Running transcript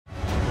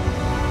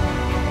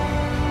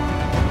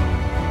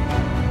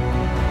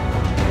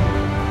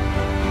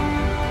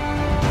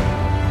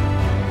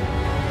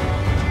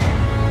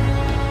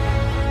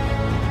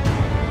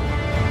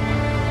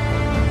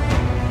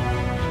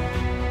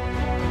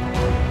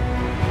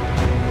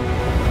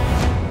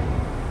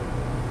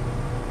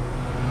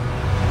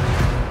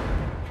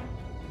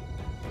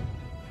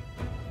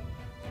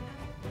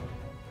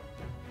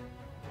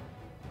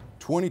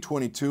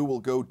2022 will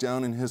go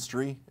down in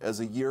history as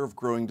a year of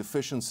growing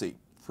deficiency,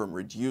 from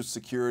reduced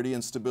security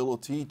and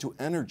stability to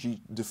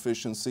energy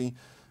deficiency,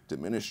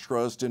 diminished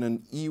trust in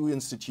an EU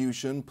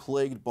institution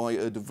plagued by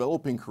a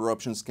developing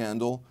corruption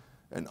scandal,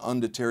 an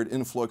undeterred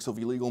influx of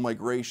illegal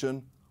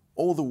migration,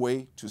 all the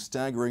way to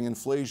staggering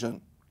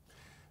inflation.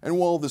 And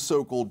while the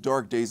so-called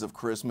dark days of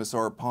Christmas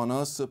are upon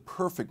us, a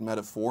perfect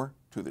metaphor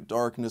to the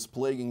darkness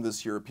plaguing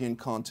this European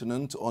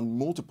continent on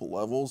multiple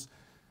levels,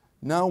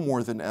 now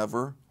more than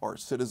ever are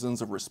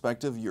citizens of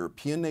respective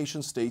European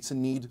nation-states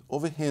in need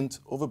of a hint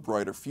of a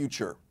brighter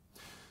future.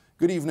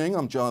 Good evening,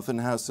 I'm Jonathan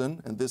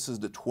Hessen, and this is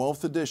the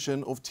 12th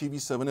edition of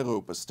TV7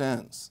 Europa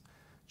Stands.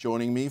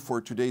 Joining me for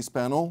today's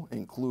panel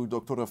include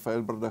Dr.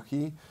 Rafael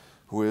Bardaji,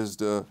 who is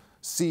the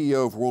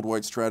CEO of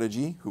Worldwide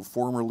Strategy, who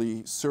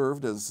formerly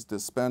served as the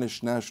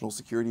Spanish National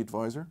Security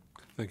Advisor.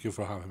 Thank you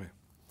for having me.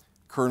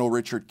 Colonel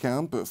Richard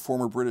Kemp, a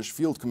former British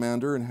field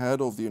commander and head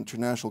of the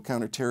International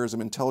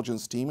Counter-Terrorism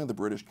Intelligence Team in the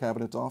British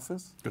Cabinet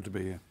Office. Good to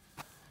be here.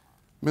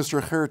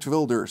 Mr. Geert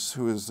Wilders,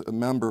 who is a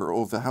member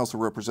of the House of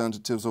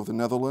Representatives of the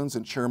Netherlands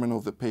and chairman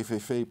of the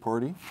PVV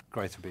party.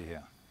 Great to be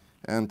here.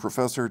 And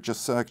Professor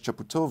Jacek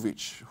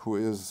Czaputowicz, who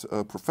is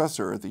a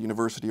professor at the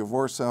University of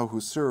Warsaw,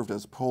 who served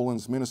as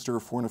Poland's Minister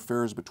of Foreign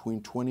Affairs between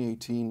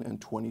 2018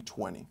 and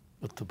 2020.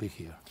 Good to be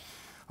here.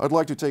 I'd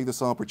like to take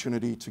this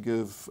opportunity to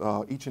give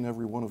each and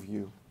every one of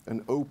you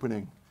an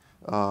opening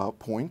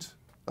point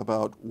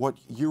about what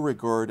you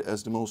regard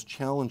as the most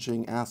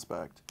challenging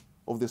aspect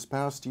of this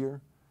past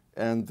year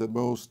and the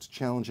most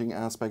challenging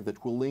aspect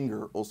that will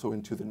linger also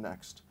into the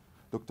next.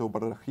 Dr.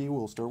 Bardaji,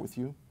 we'll start with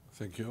you.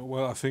 Thank you.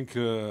 Well, I think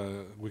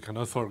we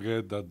cannot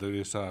forget that there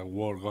is a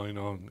war going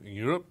on in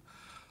Europe,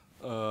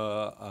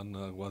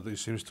 and what it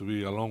seems to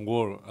be a long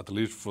war, at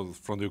least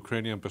from the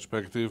Ukrainian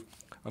perspective,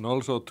 and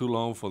also too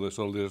long for the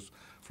soldiers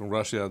from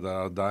Russia that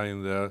are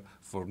dying there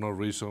for no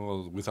reason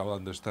or without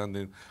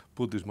understanding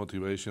Putin's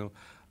motivation,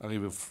 and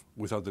even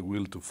without the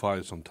will to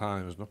fight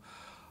sometimes.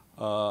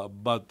 No?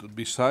 But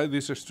beside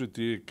this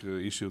strategic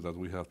issue that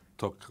we have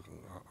talked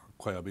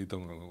quite a bit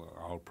on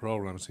our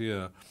programs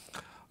here,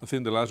 I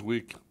think the last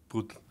week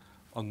put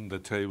on the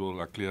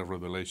table a clear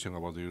revelation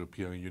about the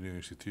European Union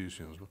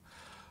institutions. No?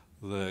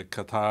 The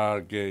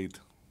Qatar Gate,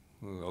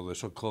 or the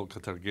so-called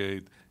Qatar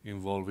Gate,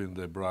 involving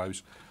the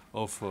bribes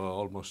of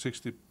almost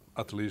 60,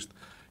 at least,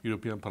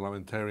 European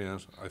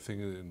parliamentarians, I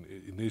think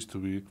it needs to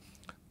be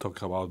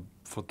talked about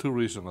for two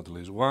reasons at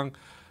least. One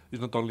is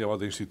not only about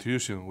the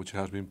institution, which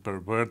has been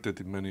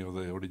perverted in many of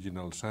the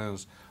original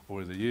sense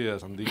over the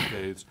years and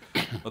decades,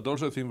 but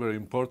also I think very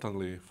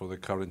importantly for the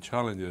current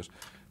challenges,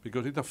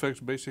 because it affects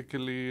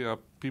basically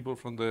people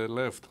from the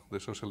left,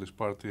 the Socialist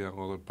Party and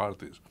other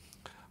parties.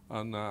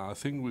 And I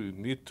think we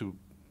need to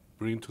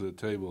bring to the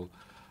table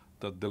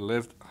that the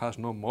left has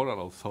no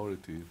moral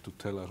authority to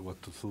tell us what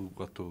to do,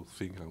 what to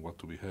think and what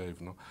to behave.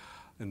 No?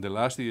 In the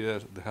last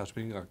years, there has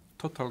been a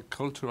total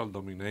cultural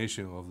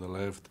domination of the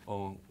left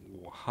on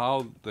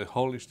how the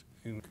whole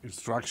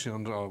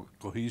instruction or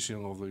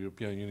cohesion of the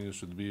European Union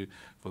should be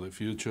for the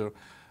future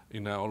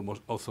in an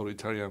almost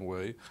authoritarian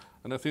way.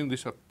 And I think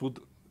this has put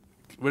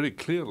very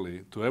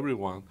clearly to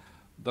everyone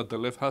that the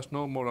left has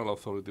no moral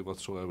authority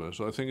whatsoever.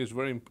 So I think it's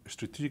very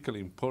strategically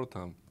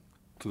important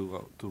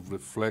to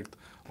reflect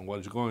on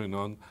what's going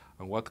on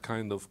and what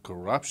kind of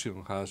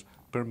corruption has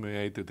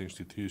permeated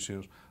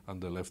institutions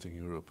and the left in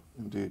Europe.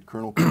 Indeed.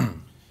 Colonel?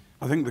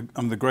 I think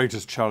the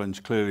greatest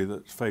challenge clearly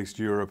that's faced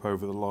Europe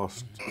over the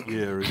last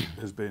year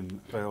has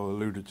been, Rafael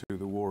alluded to,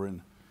 the war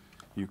in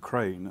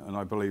Ukraine, and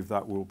I believe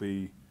that will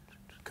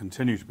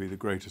continue to be the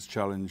greatest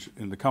challenge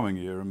in the coming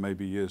year and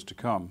maybe years to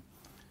come.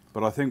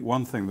 But I think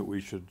one thing that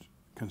we should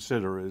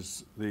consider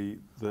is the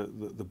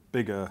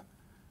bigger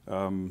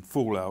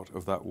fallout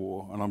of that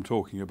war, and I'm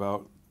talking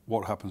about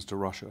what happens to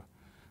Russia.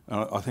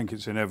 And I think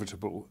it's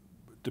inevitable,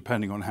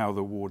 depending on how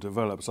the war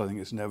develops, I think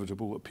it's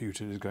inevitable that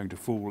Putin is going to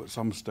fall at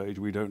some stage.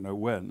 We don't know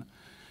when.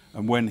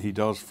 And when he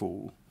does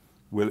fall,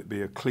 will it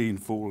be a clean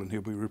fall and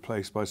he'll be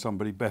replaced by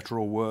somebody better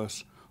or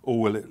worse, or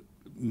will it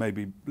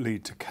maybe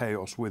lead to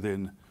chaos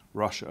within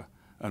Russia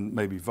and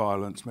maybe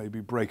violence, maybe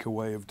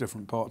breakaway of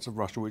different parts of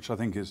Russia, which I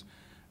think is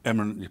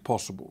eminently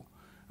possible.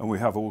 And we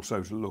have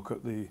also to look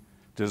at the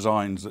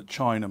designs that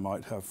China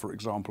might have, for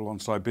example, on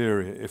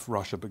Siberia if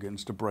Russia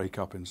begins to break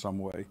up in some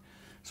way.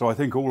 So I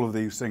think all of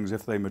these things,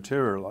 if they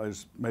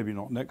materialize, maybe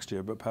not next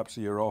year, but perhaps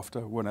the year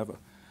after, whenever,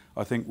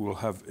 I think will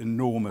have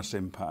enormous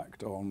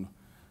impact on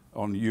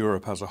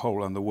Europe as a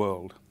whole and the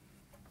world.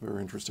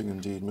 Very interesting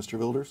indeed. Mr.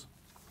 Wilders?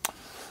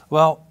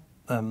 Well,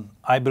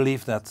 I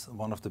believe that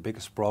one of the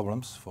biggest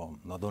problems for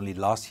not only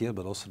last year,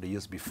 but also the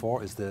years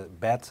before, is the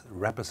bad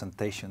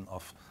representation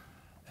of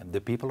the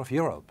people of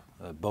Europe.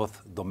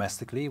 Both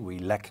domestically, we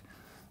lack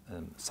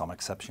some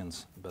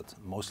exceptions, but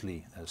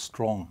mostly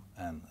strong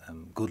and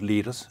good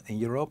leaders in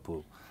Europe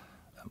who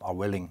are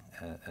willing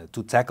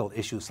to tackle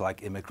issues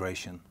like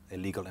immigration,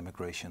 illegal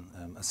immigration,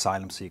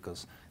 asylum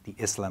seekers, the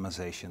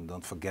Islamization.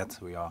 Don't forget,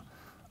 we are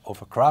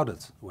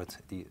overcrowded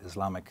with the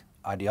Islamic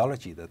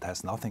ideology that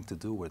has nothing to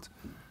do with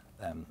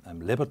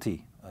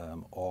liberty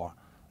or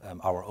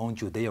our own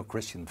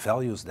Judeo-Christian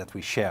values that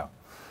we share.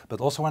 But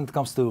also when it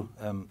comes to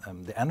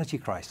the energy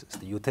crisis,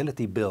 the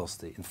utility bills,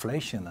 the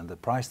inflation and the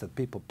price that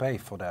people pay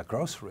for their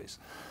groceries,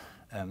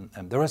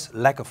 there is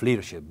lack of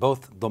leadership,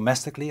 both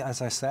domestically,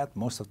 as I said.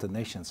 Most of the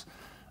nations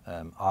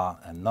are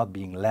not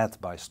being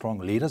led by strong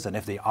leaders, and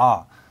if they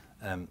are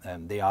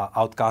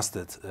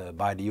outcasted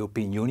by the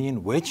European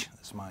Union, which,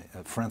 as my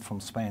friend from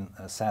Spain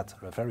said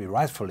very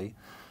rightfully,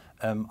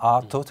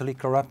 are totally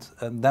corrupt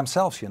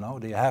themselves. You know,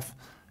 they have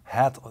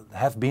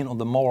been on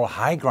the moral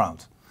high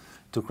ground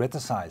to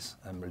criticize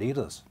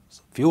leaders.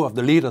 Few of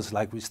the leaders,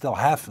 like we still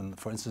have,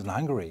 for instance, in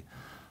Hungary,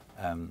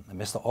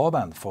 Mr.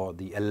 Orban, for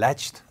the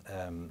alleged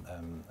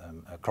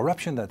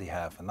corruption that they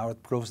have, and now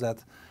it proves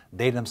that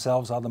they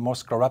themselves are the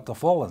most corrupt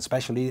of all, and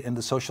especially in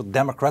the social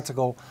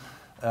democratical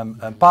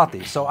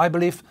party. So I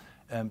believe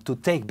to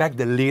take back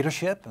the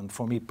leadership, and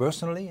for me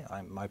personally,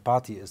 my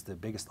party is the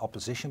biggest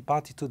opposition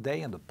party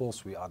today. In the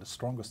polls, we are the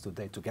strongest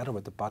today, together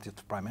with the party of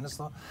the Prime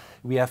Minister.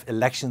 We have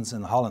elections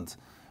in Holland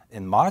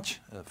in March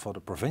for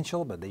the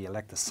provincial, but they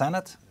elect the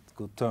Senate. It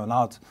could turn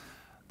out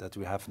that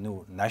we have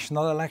new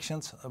national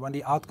elections when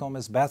the outcome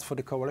is bad for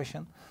the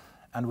coalition.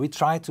 And we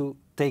try to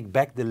take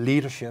back the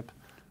leadership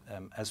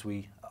as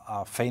we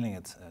are failing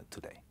it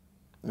today.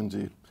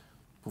 Indeed.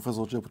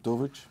 Professor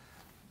Jeputovic?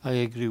 I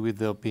agree with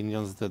the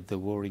opinions that the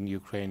war in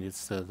Ukraine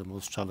is the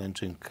most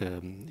challenging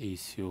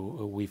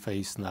issue we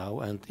face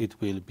now, and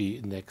it will be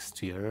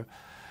next year.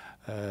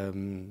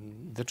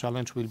 The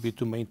challenge will be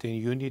to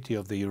maintain unity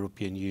of the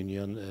European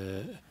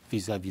Union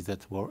vis-à-vis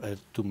that war,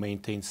 to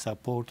maintain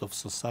support of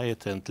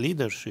society and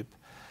leadership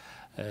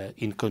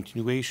in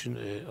continuation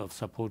of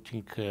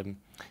supporting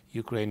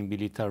Ukraine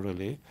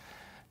militarily.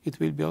 It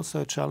will be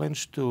also a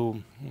challenge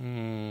to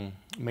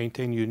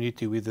maintain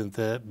unity within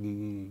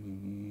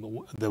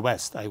the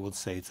West, I would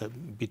say,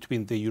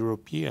 between the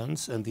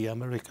Europeans and the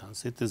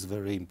Americans. It is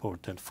very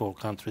important for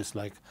countries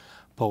like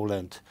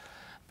Poland,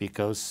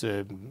 because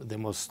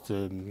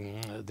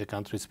the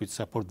countries which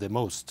support the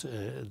most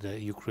the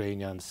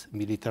Ukrainians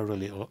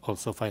militarily,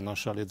 also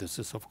financially, this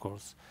is of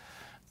course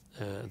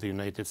the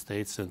United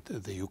States and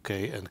the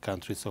UK and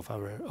countries of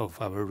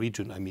our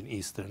region, I mean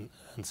Eastern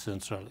and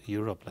Central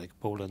Europe, like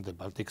Poland, the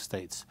Baltic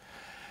states.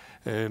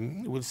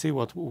 We'll see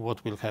what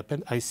will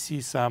happen. I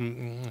see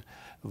some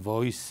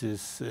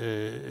voices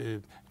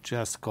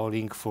just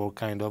calling for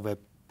kind of a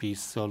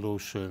peace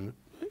solution.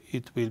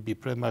 It will be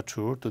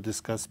premature to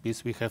discuss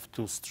peace. We have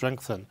to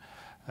strengthen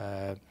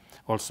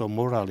also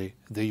morally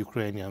the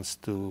Ukrainians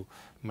to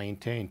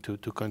maintain, to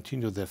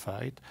continue the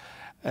fight,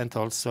 and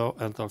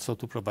also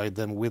to provide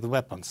them with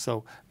weapons.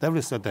 So there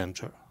is a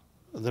danger.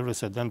 There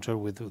is a danger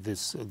with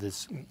this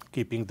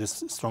keeping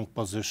this strong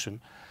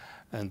position,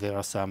 and there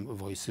are some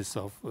voices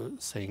of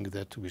saying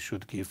that we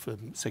should give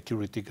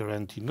security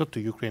guarantee not to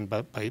Ukraine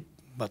but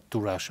to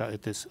Russia.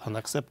 It is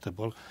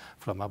unacceptable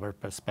from our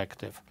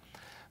perspective.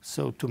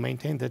 So to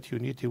maintain that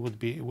unity would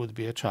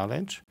be a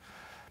challenge.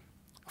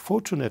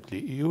 Fortunately,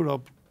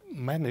 Europe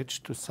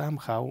managed to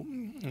somehow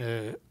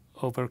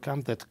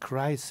overcome that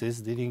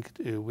crisis dealing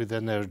with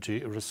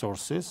energy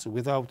resources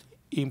without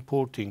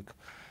importing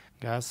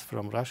gas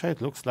from Russia.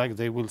 It looks like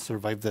we will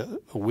survive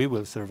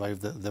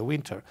the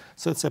winter.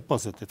 So it's a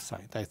positive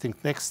sign. I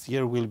think next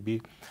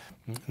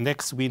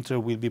winter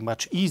will be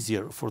much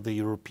easier for the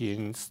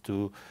Europeans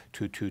to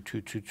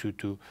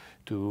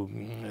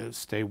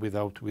stay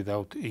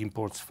without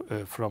imports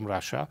from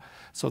Russia.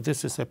 So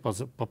this is a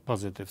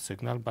positive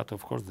signal. But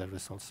of course, there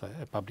is also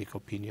a public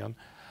opinion,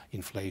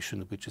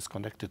 inflation, which is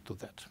connected to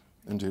that.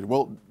 Indeed.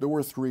 Well, there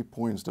were 3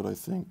 points that I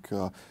think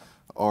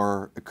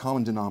are a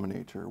common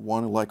denominator.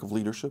 One, a lack of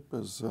leadership,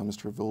 as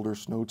Mr.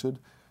 Wilders noted.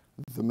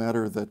 The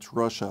matter that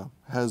Russia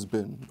has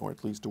been, or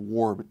at least a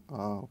war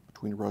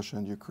between Russia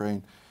and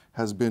Ukraine,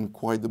 has been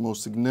quite the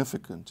most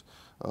significant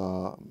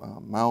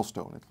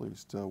milestone, at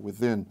least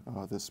within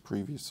this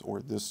previous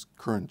or this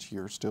current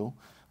year still,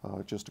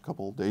 just a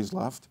couple of days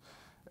left.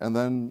 And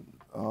then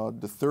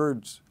the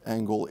third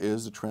angle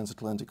is the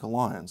transatlantic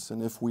alliance.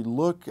 And if we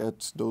look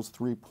at those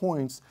 3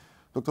 points,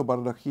 Dr.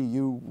 Bardaji,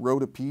 you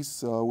wrote a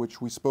piece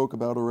which we spoke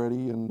about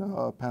already in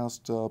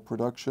past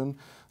production.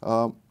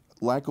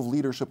 Lack of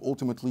leadership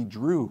ultimately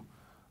drew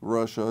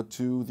Russia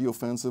to the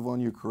offensive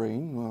on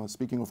Ukraine.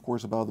 Speaking, of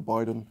course, about the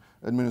Biden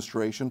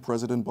administration,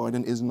 President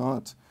Biden is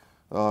not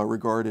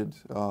regarded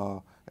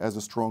as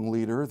a strong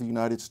leader. The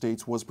United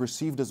States was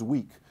perceived as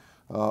weak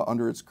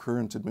under its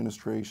current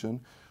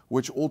administration,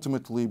 which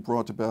ultimately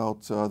brought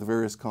about the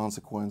various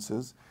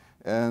consequences.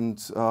 And,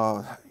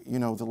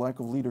 the lack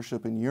of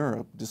leadership in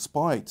Europe,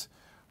 despite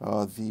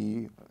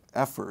the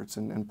efforts,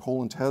 and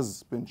Poland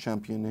has been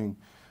championing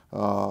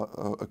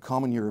a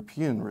common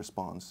European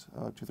response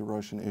to the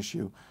Russian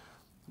issue.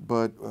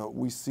 But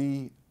we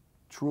see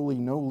truly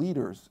no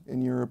leaders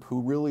in Europe who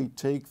really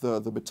take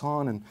the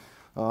baton and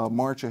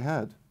march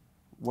ahead.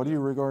 What do you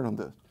regard on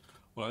this?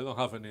 Well, I don't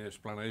have any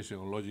explanation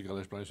or logical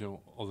explanation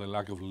of the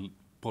lack of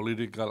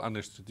political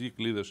and strategic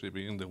leadership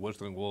in the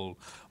Western world,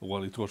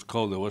 well, it was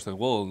called the Western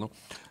world, no?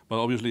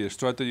 But obviously a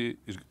strategy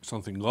is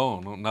something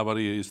gone. No?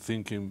 Nobody is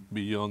thinking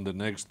beyond the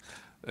next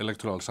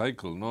electoral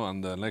cycle, no?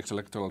 And the next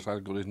electoral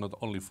cycle is not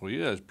only 4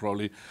 years,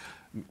 probably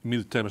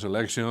midterm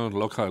elections,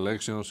 local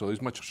elections, so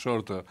it's much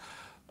shorter.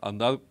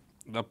 And that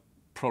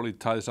probably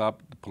ties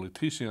up the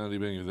politicians,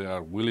 even if they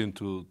are willing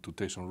to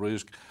take some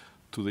risk,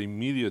 to the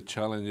immediate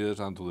challenges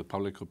and to the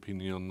public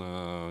opinion,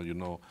 you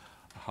know,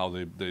 how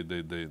they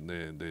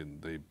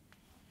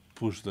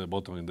push the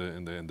button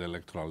in the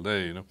electoral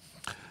day, you know.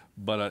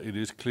 But it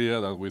is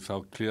clear that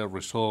without clear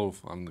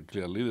resolve and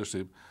clear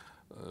leadership,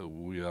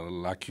 we are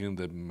lacking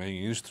the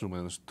main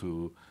instruments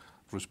to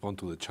respond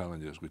to the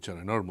challenges, which are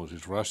enormous.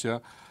 It's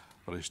Russia,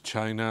 but it's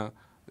China,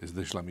 it's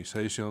the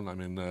Islamization. I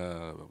mean,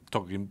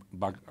 talking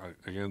back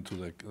again to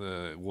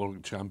the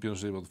World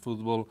Championship of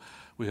football,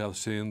 we have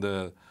seen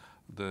the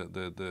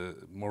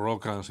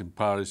Moroccans in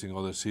Paris, in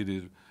other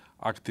cities,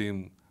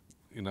 acting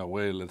in a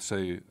way, let's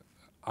say,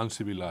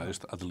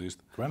 uncivilized at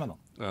least. Criminal.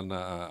 And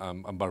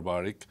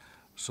barbaric.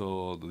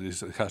 So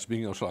this has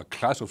been also a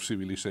clash of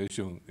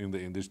civilization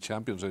in this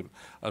championship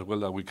as well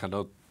that we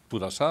cannot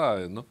put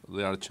aside. No?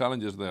 There are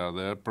challenges, they are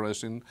there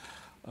pressing,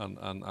 and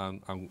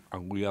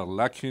we are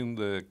lacking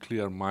the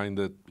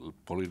clear-minded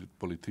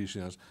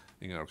politicians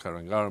in our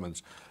current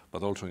governments,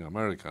 but also in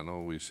America.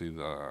 No? We see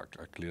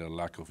a clear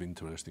lack of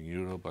interest in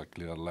Europe, a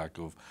clear lack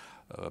of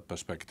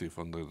perspective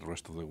on the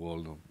rest of the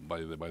world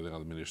by the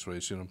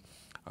administration.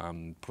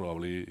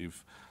 Probably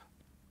if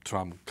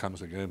Trump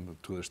comes again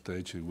to the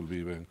stage, it will be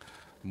even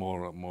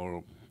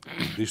more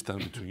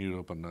distance between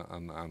Europe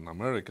and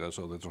America.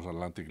 So the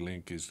transatlantic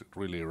link is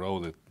really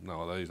eroded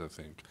nowadays, I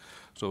think.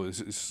 So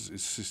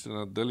it's in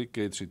a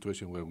delicate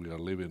situation where we are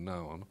living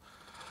now. No?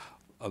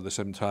 At the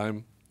same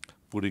time,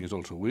 Putin is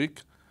also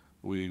weak.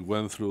 We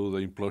went through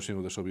the implosion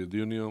of the Soviet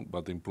Union,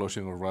 but the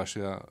implosion of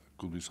Russia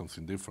could be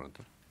something different.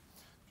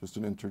 Just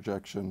an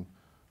interjection.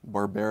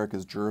 Barbaric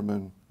is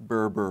German,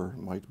 Berber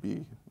might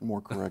be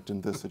more correct in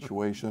this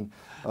situation.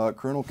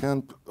 Colonel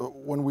Kemp,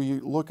 when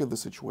we look at the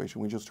situation,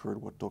 we just heard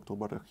what Dr.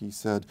 Bardaji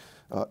said,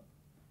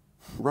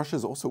 Russia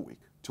is also weak.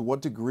 To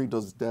what degree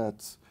does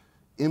that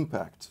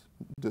impact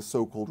the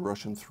so-called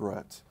Russian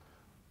threat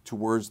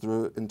towards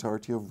the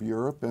entirety of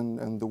Europe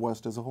and the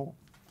West as a whole?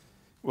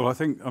 Well,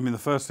 I mean, the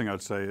first thing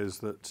I'd say is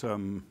that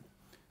I'm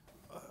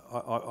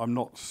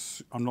not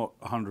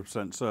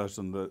 100%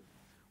 certain that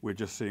we're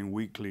just seeing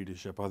weak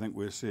leadership. I think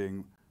we're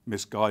seeing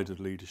misguided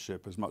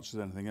leadership as much as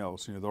anything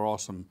else. You know, there are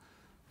some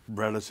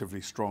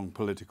relatively strong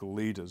political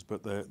leaders,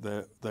 but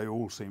they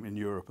all seem in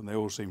Europe, and they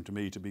all seem to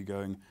me to be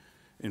going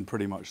in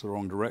pretty much the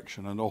wrong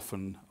direction. And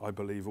often, I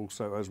believe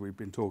also, as we've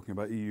been talking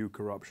about EU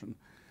corruption,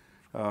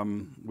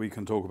 we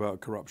can talk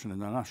about corruption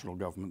in our national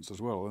governments as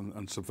well,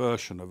 and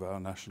subversion of our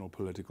national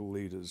political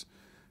leaders,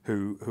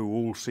 who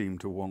all seem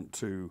to want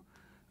to,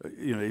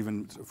 you know,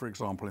 even, for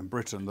example, in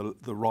Britain,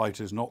 the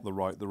right is not the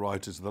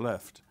right is the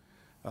left.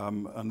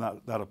 And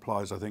that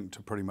applies, I think,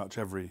 to pretty much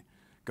every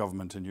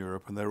government in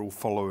Europe, and they're all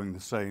following the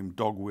same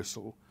dog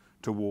whistle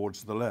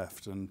towards the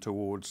left and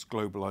towards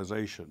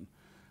globalization.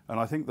 And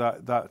I think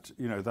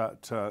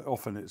that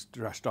often it's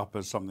dressed up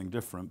as something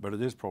different, but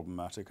it is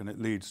problematic, and it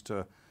leads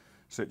to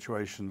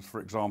situations, for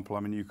example,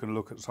 I mean, you can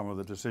look at some of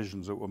the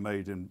decisions that were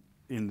made in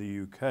the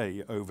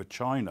UK over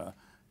China,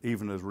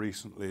 even as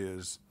recently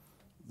as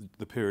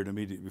the period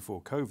immediately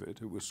before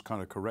COVID. It was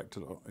kind of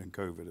corrected in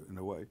COVID in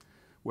a way,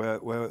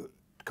 where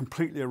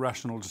completely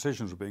irrational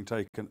decisions were being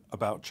taken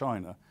about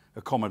China,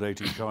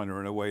 accommodating China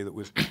in a way that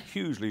was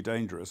hugely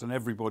dangerous, and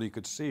everybody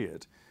could see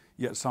it,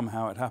 yet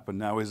somehow it happened.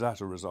 Now, is that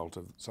a result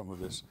of some of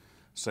this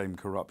same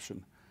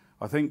corruption?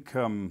 I think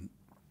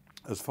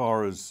as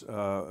far as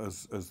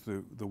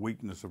the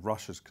weakness of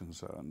Russia is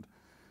concerned,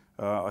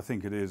 I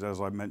think it is, as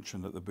I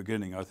mentioned at the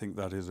beginning, I think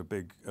that is a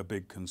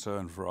big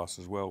concern for us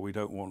as well. We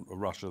don't want a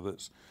Russia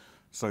that's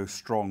so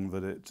strong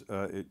that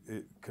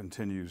it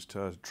continues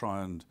to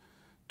try and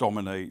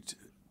dominate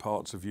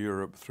parts of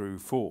Europe through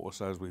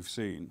force, as we've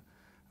seen,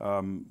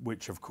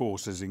 which of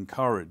course is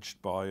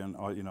encouraged by, and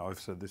I've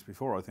said this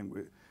before, I think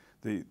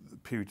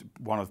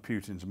one of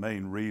Putin's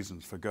main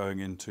reasons for going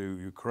into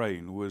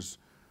Ukraine was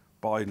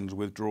Biden's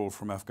withdrawal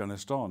from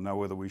Afghanistan. Now,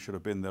 whether we should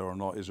have been there or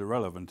not is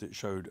irrelevant. It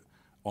showed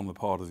on the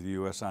part of the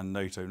US and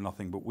NATO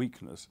nothing but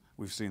weakness.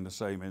 We've seen the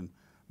same in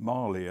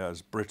Mali,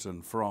 as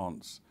Britain,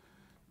 France,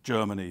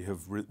 Germany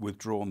have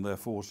withdrawn their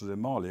forces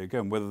in Mali.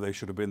 Again, whether they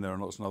should have been there or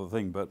not is another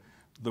thing, but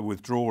the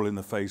withdrawal in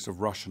the face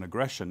of Russian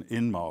aggression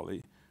in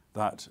Mali,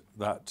 that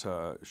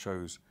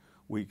shows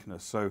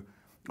weakness. So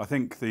I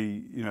think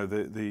the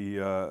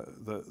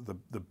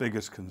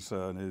biggest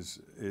concern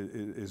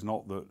is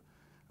not that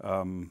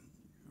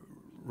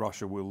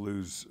Russia will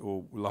lose,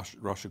 or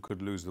Russia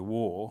could lose the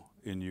war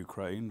in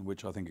Ukraine,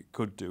 which I think it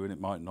could do, and it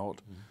might not.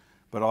 Mm-hmm.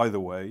 But either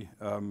way,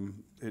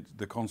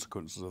 the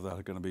consequences of that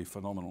are going to be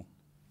phenomenal.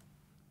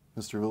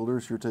 Mr.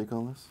 Wilders, your take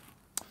on this?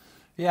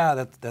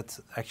 Yeah,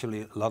 that's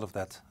actually a lot of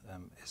that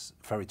is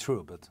very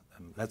true. But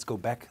let's go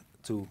back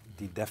to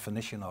the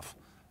definition of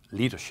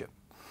leadership.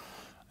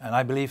 And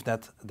I believe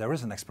that there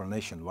is an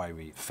explanation why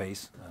we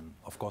face, and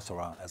of course there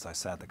are, as I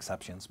said,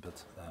 exceptions,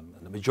 but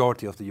the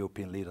majority of the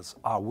European leaders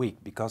are weak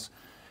because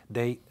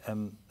they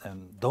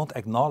don't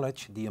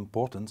acknowledge the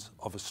importance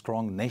of a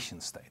strong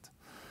nation state.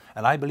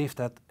 And I believe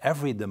that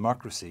every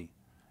democracy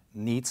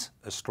needs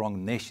a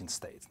strong nation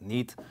state,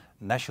 need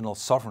national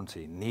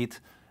sovereignty, need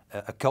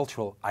a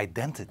cultural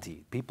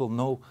identity.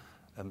 People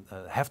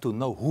have to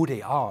know who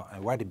they are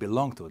and where they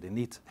belong to. They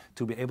need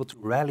to be able to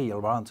rally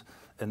around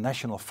a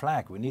national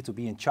flag. We need to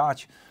be in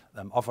charge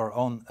of our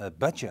own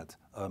budget,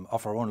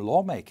 of our own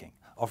lawmaking,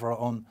 of our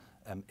own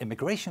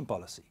immigration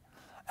policy.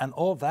 And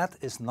all that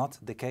is not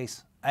the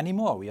case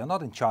anymore. We are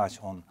not in charge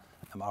on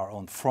our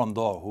own front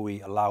door, who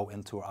we allow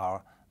into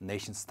our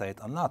nation state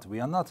or not. We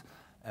are not.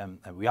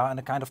 We are in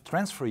a kind of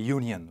transfer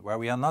union where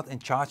we are not in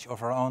charge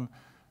of our own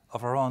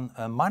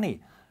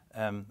money.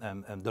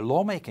 The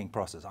lawmaking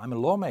process. I'm a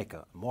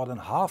lawmaker. More than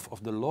half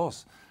of the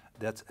laws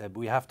that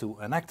we have to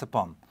enact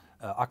upon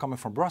are coming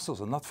from Brussels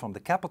and not from the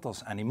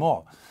capitals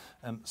anymore.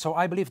 So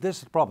I believe this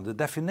is the problem. The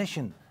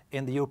definition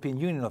in the European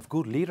Union of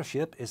good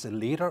leadership is a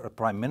leader, a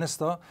prime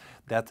minister,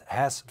 that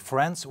has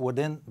friends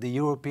within the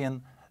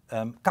European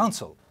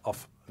Council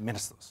of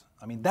Ministers.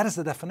 I mean, that is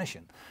the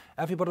definition.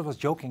 Everybody was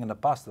joking in the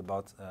past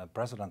about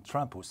President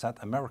Trump, who said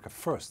America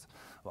first.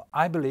 Well,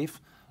 I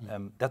believe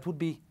that would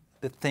be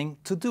the thing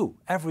to do.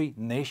 Every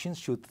nation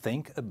should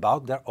think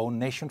about their own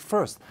nation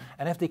first.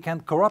 And if they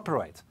can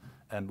cooperate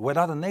with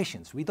other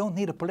nations, we don't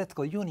need a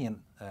political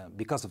union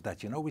because of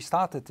that. You know, we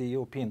started the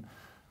European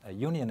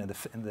Union in the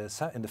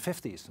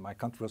 50s. My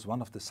country was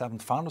one of the 7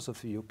 founders of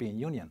the European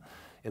Union.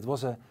 It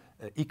was an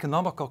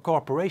economical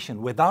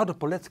cooperation without a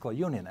political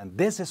union. And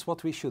this is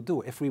what we should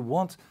do. If we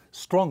want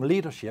strong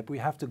leadership, we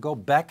have to go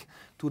back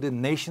to the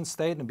nation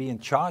state and be in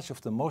charge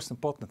of the most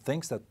important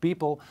things that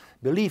people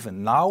believe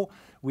in. Now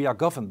we are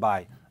governed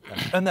by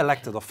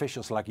unelected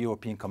officials like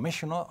European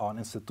Commissioner or an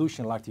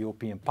institution like the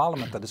European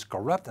Parliament that is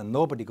corrupt and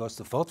nobody goes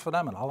to vote for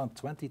them. In Holland,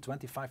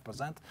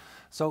 25%.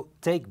 So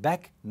take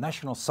back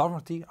national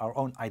sovereignty, our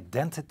own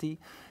identity.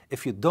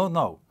 If you don't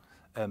know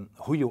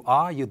who you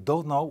are, you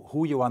don't know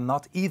who you are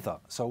not either.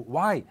 So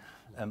why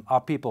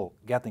are people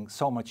getting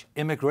so much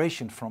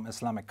immigration from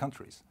Islamic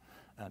countries?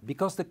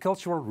 Because the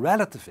cultural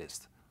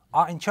relativists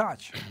are in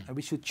charge, and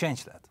we should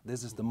change that.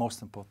 This is the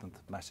most important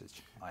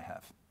message I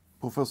have.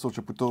 Professor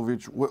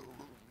Čaputović,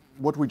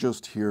 what we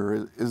just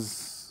hear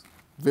is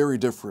very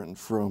different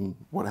from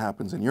what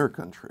happens in your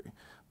country.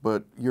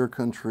 But your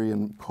country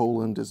in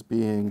Poland is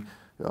being,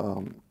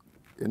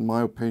 in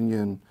my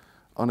opinion,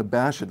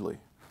 unabashedly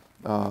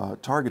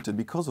targeted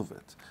because of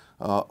it.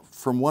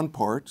 From one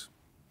part,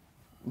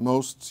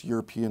 most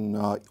European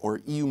or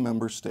EU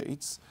member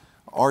states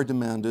are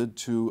demanded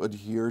to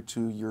adhere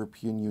to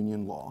European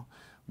Union law.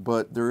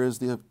 But there is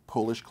the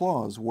Polish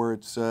clause where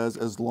it says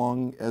as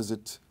long as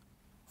it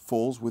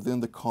falls within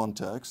the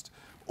context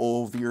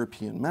of the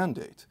European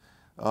mandate.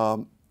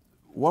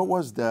 What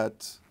was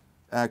that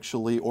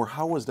actually, or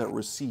how was that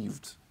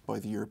received by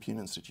the European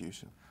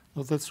institution?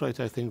 No, that's right.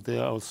 I think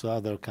there are also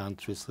other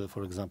countries,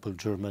 for example,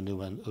 Germany,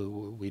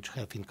 which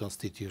have in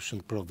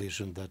constitution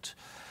provision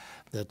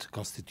that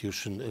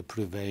constitution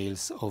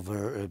prevails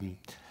over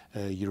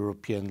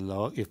European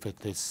law if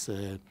it is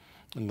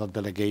not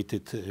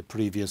delegated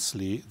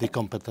previously. The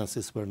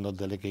competences were not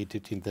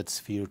delegated in that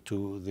sphere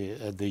to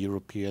the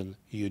European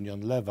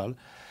Union level.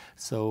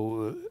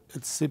 So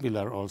it's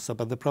similar also,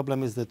 but the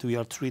problem is that we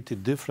are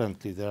treated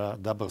differently. There are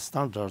double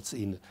standards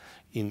in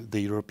the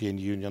European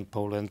Union.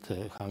 Poland,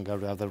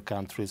 Hungary, other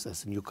countries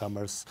as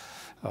newcomers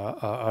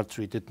are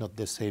treated not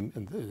the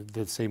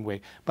same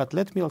way. But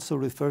let me also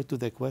refer to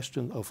the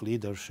question of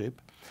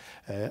leadership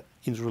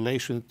in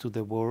relation to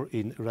the war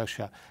in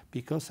Russia,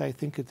 because I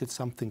think it is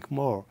something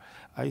more.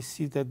 I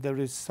see that there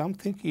is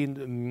something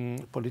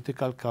in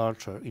political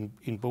culture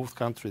in both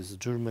countries,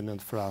 Germany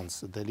and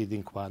France, the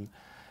leading one,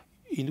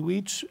 in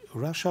which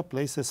Russia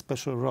plays a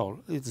special role.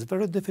 It's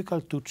very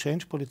difficult to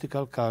change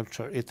political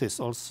culture.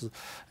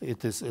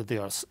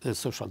 There are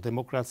social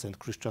democrats and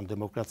Christian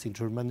democrats in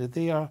Germany.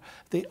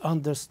 They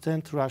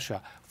understand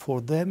Russia.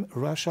 For them,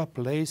 Russia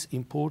plays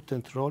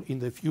important role in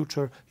the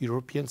future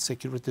European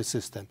security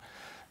system.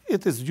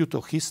 It is due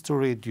to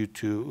history, due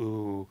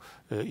to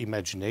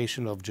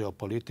imagination of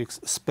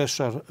geopolitics,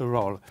 special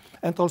role,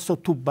 and also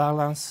to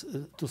balance,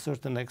 to a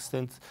certain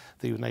extent,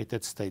 the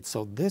United States.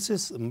 So this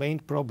is the main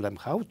problem.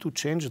 How to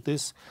change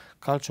this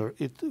culture?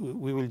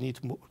 We will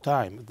need more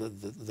time.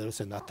 There is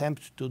an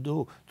attempt to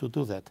do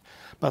that.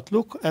 But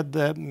look at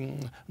the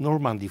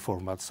Normandy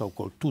format,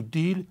 so-called, to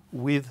deal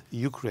with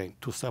Ukraine,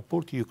 to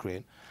support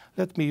Ukraine.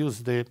 Let me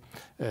use the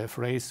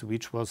phrase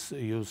which was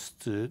used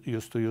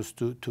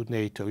to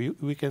NATO.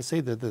 We can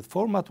say that the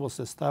format was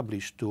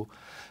established to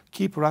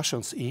keep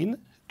Russians in,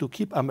 to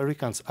keep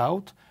Americans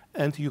out,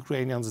 and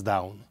Ukrainians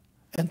down,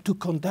 and to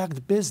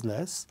conduct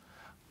business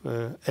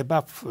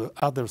above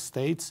other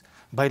states,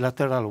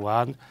 bilateral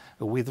one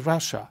with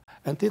Russia.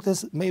 And it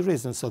has many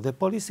reasons. So the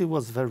policy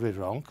was very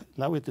wrong.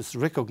 Now it is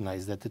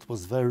recognized that it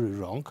was very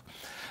wrong.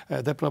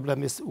 The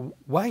problem is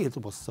why it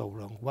was so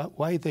wrong,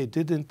 why they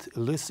didn't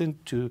listen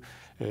to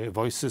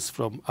voices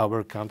from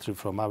our country,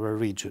 from our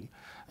region.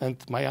 And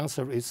my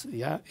answer is,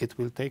 yeah, it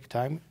will take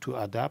time to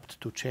adapt,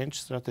 to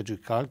change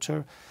strategic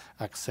culture,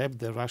 accept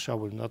that Russia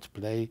will not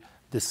play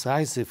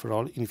decisive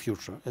role in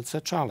future. It's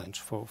a challenge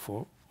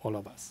for all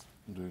of us.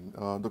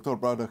 Dr.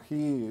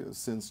 Bardaji,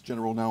 since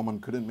General Naumann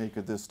couldn't make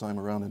it this time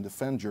around and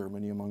defend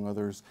Germany, among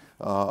others,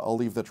 I'll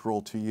leave that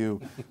role to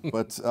you.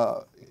 But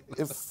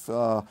if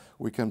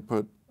we can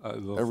put I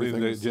don't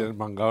everything... think the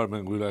German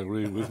government will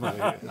agree with my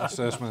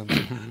assessment.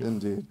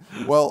 Indeed.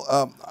 Well,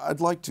 I'd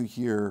like to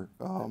hear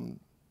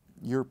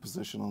your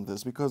position on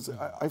this, because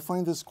I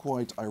find this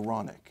quite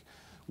ironic,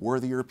 where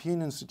the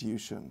European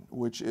institution,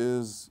 which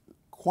is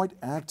quite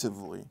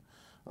actively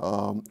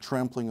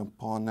trampling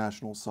upon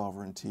national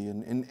sovereignty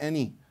in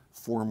any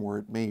form where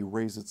it may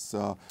raise its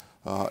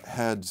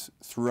head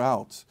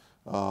throughout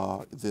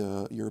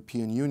the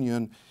European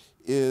Union,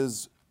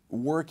 is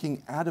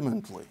working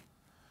adamantly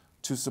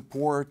to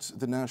support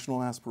the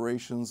national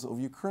aspirations of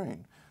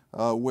Ukraine,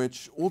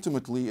 which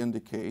ultimately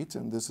indicate,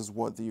 and this is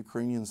what the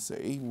Ukrainians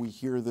say, we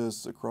hear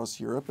this across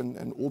Europe,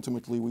 and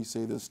ultimately we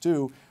say this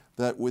too,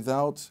 that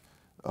without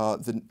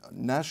the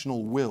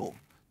national will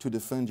to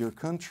defend your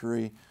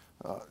country,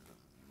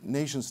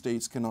 nation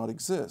states cannot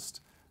exist.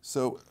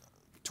 So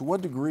to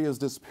what degree is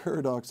this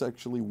paradox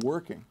actually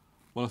working?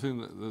 Well, I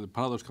think the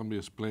paradox can be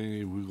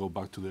explained if we go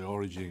back to the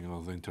origin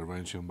of the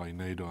intervention by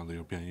NATO and the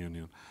European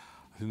Union.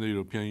 I think the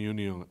European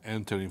Union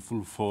entered in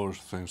full force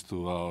thanks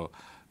to our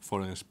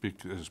foreign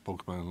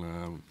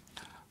spokesman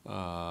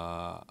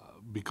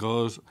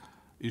because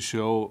it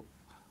showed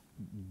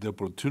the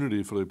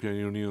opportunity for the European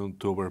Union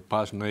to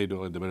overpass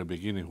NATO at the very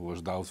beginning, who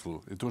was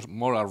doubtful. It was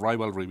more a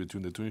rivalry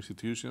between the two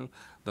institutions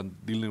than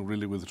dealing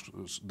really with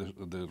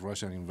the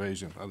Russian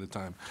invasion at the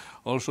time.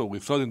 Also, we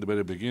thought in the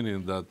very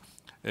beginning that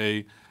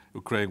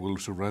Ukraine will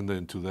surrender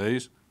in 2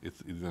 days. It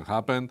didn't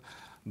happen.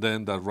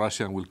 Then that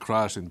Russia will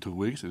crash in 2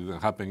 weeks. It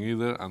didn't happen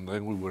either. And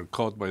then we were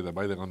caught by the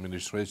Biden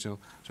administration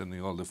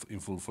sending all in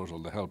full force all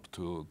the help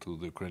to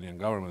the Ukrainian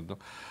government. No?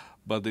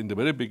 But in the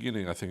very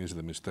beginning, I think it's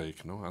the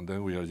mistake, no? And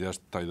then we are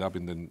just tied up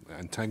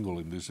entangled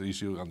in this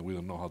issue, and we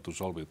don't know how to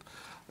solve it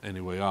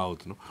any way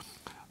out, no?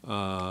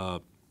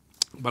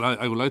 But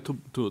I would like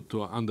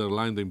to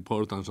underline the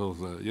importance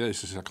of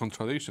yes, it's a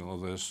contradiction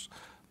of this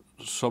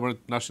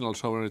national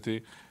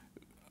sovereignty,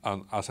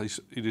 and as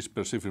it is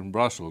perceived in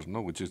Brussels,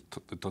 no, which is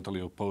totally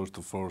opposed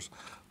to force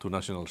to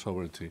national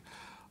sovereignty.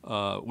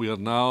 We are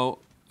now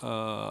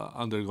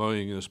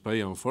undergoing in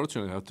Spain,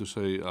 unfortunately, I have to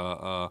say,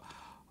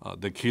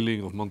 the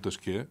killing of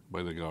Montesquieu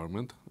by the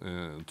government,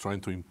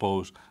 trying to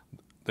impose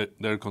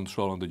their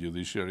control on the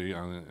judiciary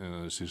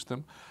and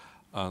system.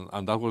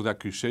 And that was the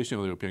accusation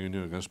of the European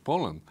Union against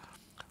Poland.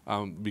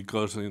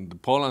 Because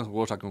Poland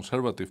was a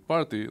conservative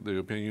party, the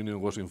European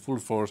Union was in full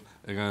force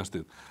against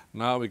it.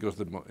 Now, because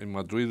in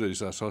Madrid there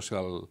is a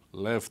social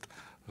left,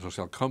 a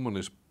social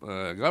communist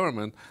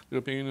government, the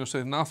European Union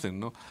says nothing.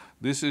 No?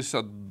 This is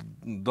a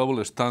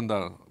double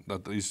standard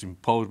that is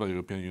imposed by the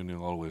European Union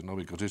always, no?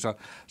 Because it's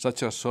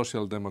such a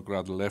social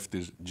democrat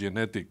leftist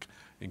genetic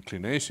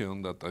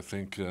inclination that I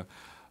think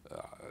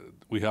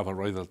we have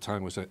arrived at a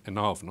time we say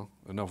enough, no?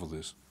 Enough of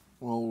this.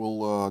 Well,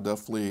 we'll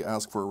definitely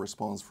ask for a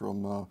response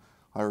from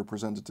High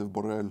Representative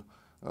Borrell,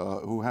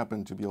 who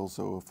happened to be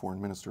also a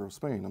foreign minister of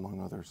Spain,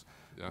 among others.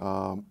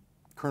 Yeah.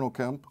 Colonel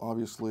Kemp,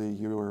 obviously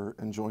you are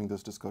enjoying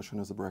this discussion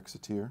as a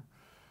Brexiteer.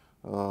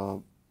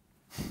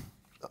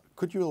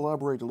 Could you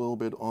elaborate a little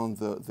bit on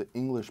the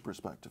English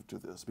perspective to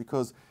this?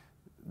 Because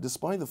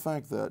despite the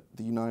fact that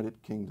the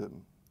United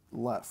Kingdom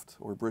left,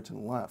 or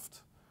Britain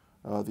left,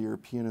 the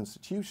European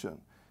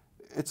institution,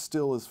 it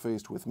still is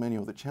faced with many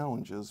of the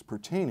challenges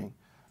pertaining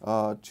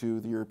to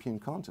the European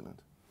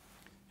continent.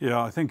 Yeah,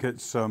 I think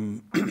it's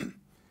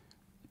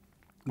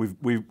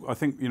I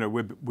think, you know,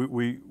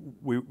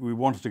 we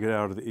wanted to get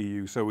out of the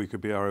EU so we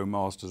could be our own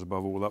masters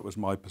above all. That was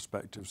my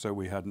perspective. So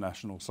we had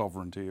national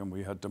sovereignty and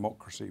we had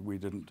democracy. We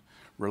didn't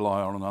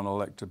rely on an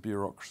unelected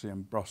bureaucracy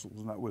in Brussels,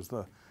 and that was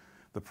the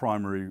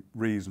primary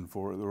reason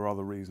for it. There were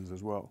other reasons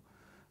as well.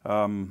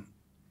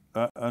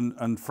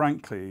 And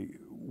frankly,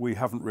 we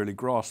haven't really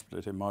grasped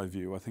it, in my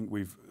view. I think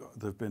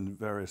there have been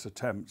various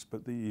attempts,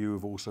 but the EU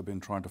have also been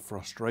trying to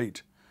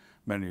frustrate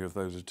many of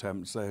those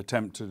attempts. They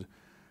attempted,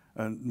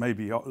 and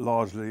maybe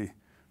largely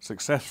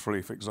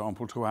successfully, for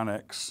example, to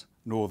annex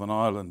Northern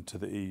Ireland to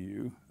the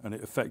EU, and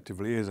it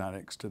effectively is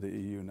annexed to the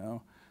EU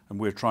now, and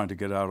we're trying to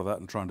get out of that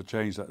and trying to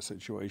change that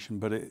situation.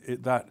 But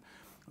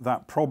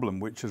that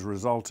problem, which is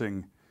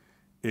resulting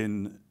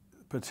in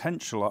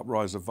potential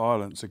uprise of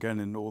violence again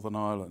in Northern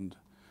Ireland,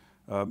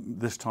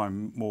 this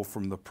time more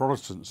from the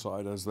Protestant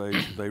side as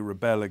they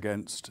rebel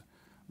against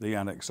the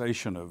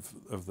annexation of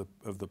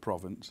the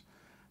province.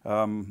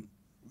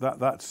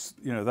 That's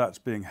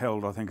being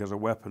held, I think, as a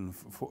weapon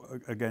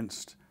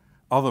against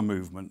other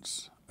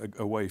movements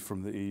away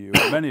from the EU.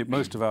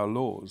 Most of our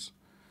laws,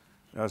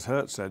 as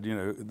Hert said, you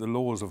know, the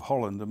laws of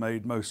Holland are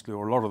made mostly,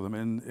 or a lot of them,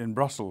 in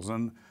Brussels,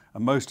 and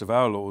most of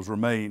our laws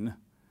remain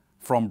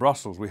from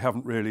Brussels. We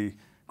haven't really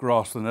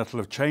grasped the nettle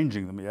of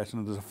changing them yet,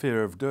 and there's a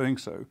fear of doing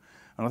so.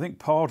 And I think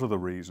part of the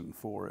reason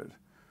for it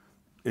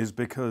is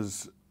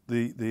because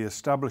the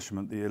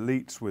establishment, the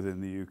elites within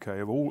the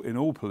UK, in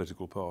all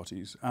political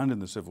parties and in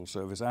the civil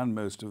service and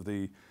most of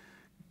the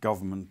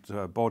government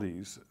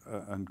bodies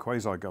and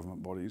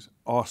quasi-government bodies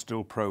are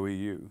still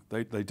pro-EU.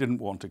 They didn't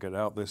want to get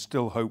out. They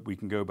still hope we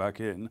can go back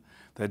in.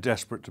 They're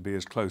desperate to be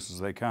as close as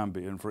they can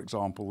be. And for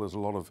example, there's a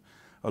lot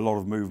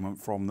of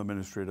movement from the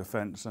Ministry of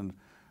Defence and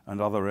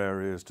other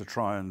areas to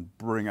try and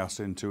bring us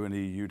into an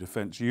EU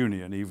defence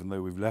union, even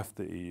though we've left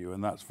the EU,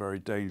 and that's very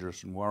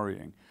dangerous and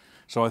worrying.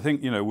 So I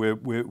think, you know,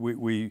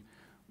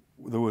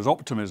 there was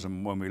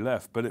optimism when we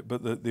left, but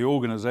the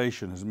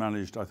organisation has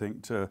managed, I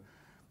think, to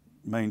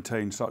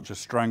maintain such a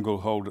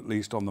stranglehold, at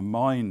least on the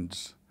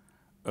minds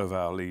of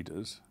our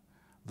leaders,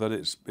 that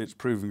it's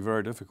proving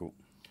very difficult.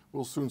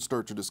 We'll soon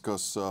start to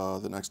discuss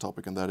the next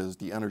topic, and that is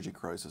the energy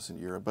crisis in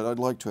Europe. But I'd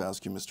like to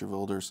ask you, Mr.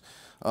 Wilders,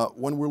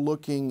 when we're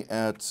looking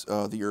at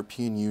the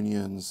European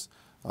Union's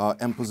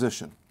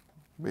imposition,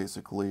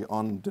 basically,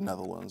 on the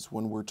Netherlands,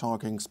 when we're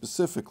talking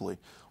specifically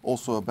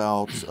also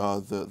about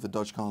the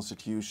Dutch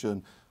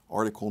Constitution,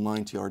 Article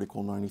 90,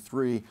 Article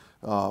 93,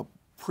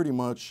 pretty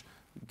much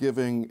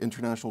giving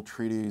international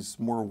treaties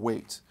more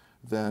weight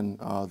than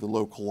the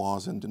local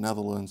laws in the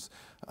Netherlands.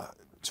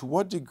 To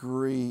what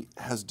degree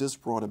has this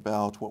brought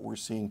about what we're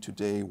seeing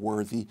today,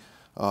 where the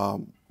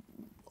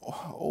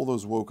all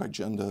those woke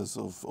agendas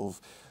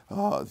of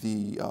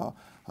the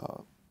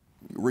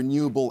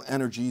renewable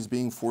energies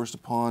being forced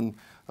upon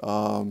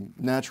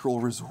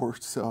natural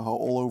resorts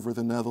all over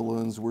the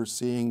Netherlands? We're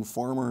seeing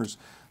farmers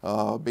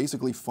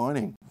basically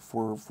fighting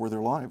for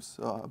their lives.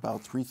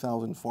 About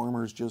 3,000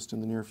 farmers just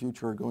in the near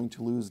future are going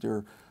to lose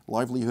their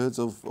livelihoods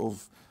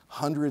of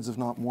hundreds, if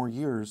not more,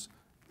 years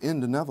in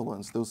the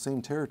Netherlands, those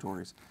same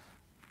territories.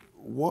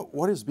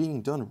 What is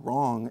being done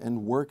wrong,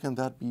 and where can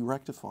that be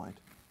rectified?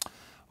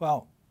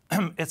 Well,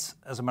 it's,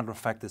 as a matter of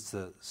fact, it's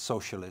a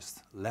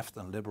socialist, left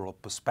and liberal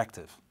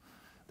perspective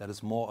that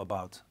is more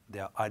about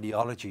their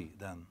ideology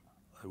than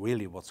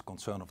really what's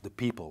concern of the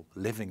people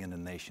living in a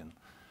nation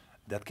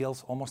that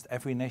kills almost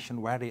every nation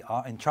where they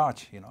are in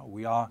charge. You know,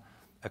 we are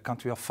a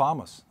country of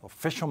farmers, of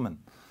fishermen,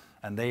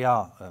 and they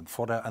are,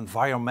 for their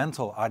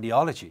environmental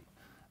ideology,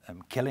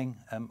 killing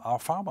our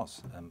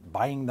farmers,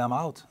 buying them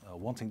out,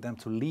 wanting them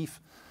to leave.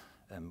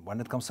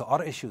 When it comes to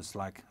other issues,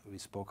 like we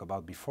spoke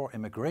about before,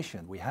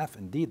 immigration, we have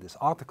indeed these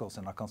articles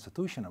in our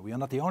constitution, and we are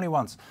not the only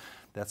ones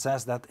that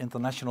says that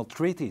international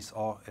treaties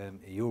or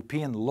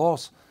European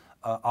laws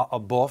are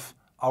above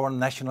our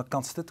national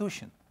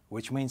constitution,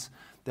 which means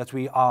that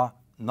we are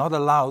not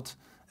allowed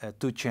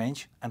to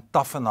change and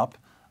toughen up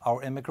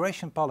our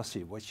immigration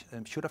policy, which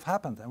should have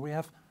happened. And we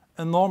have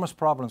enormous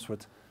problems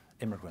with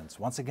immigrants.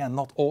 Once again,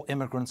 not all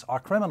immigrants are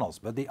criminals,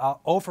 but they are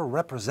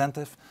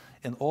overrepresented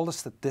in all the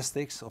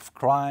statistics of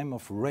crime,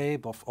 of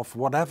rape, of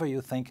whatever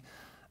you think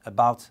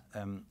about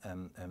in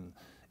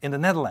the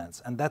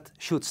Netherlands. And that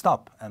should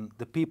stop, and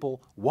the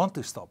people want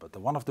to stop it.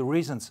 And one of the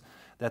reasons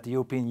that the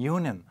European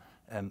Union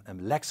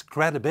lacks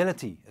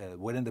credibility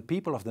within the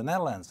people of the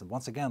Netherlands, and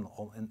once again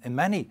in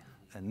many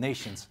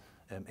nations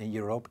in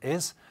Europe,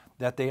 is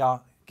that they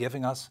are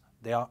giving us,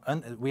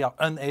 we are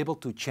unable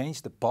to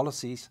change the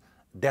policies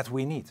that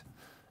we need.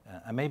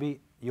 And maybe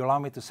you allow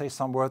me to say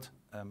some words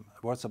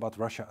about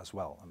Russia as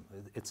well.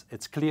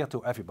 It's clear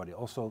to everybody,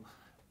 also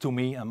to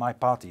me and my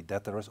party,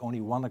 that there is only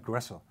one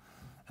aggressor,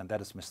 and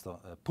that is Mr.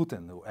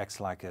 Putin, who acts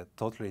like a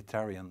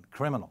totalitarian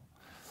criminal.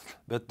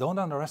 But don't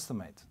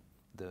underestimate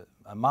the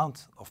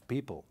amount of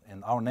people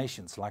in our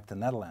nations, like the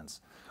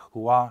Netherlands,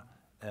 who are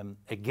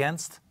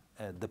against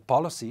the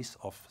policies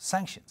of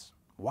sanctions.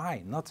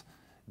 Why? Not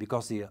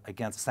because they are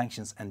against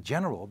sanctions in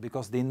general,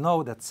 because they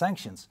know that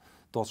sanctions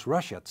towards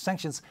Russia,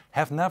 sanctions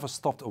have never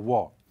stopped a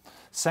war.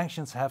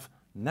 Sanctions have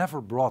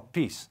never brought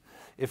peace.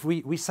 If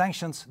we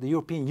sanctions the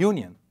European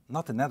Union,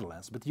 not the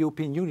Netherlands, but the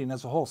European Union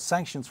as a whole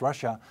sanctions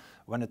Russia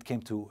when it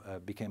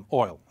became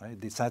oil. Right?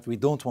 They said we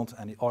don't want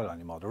any oil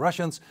anymore. The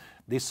Russians,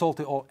 they sold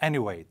the oil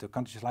anyway to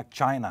countries like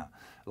China,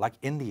 like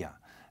India,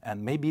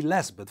 and maybe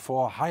less, but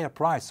for a higher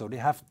price, so they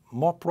have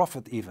more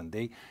profit even.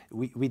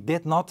 We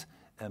did not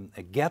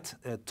get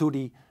to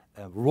the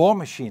war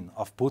machine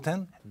of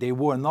Putin. They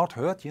were not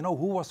hurt. You know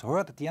who was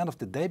hurt at the end of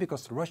the day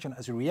because the Russian,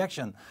 as a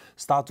reaction,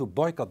 started to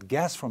boycott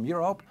gas from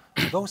Europe?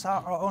 Those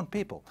are our own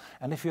people.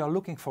 And if you are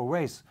looking for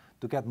ways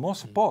to get more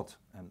support,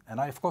 and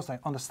of course I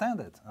understand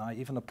it, and I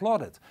even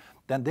applaud it,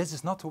 then this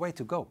is not the way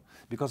to go.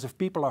 Because if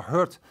people are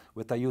hurt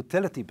with their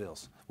utility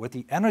bills, with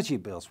the energy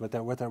bills, with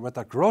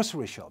their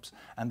grocery shops,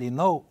 and they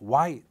know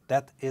why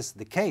that is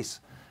the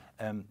case,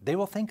 they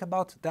will think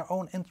about their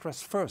own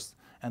interests first.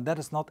 And that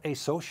is not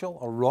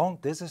asocial or wrong.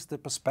 This is the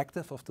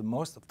perspective of the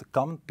most of the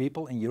common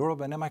people in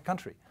Europe and in my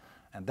country.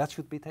 And that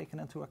should be taken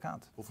into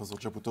account. Professor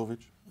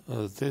Čaputović?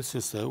 This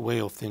is a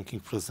way of thinking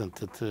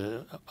presented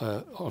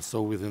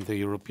also within the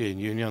European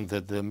Union,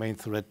 that the main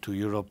threat to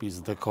Europe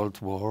is the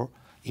Cold War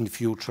in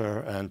future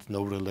and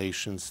no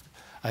relations,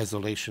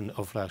 isolation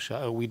of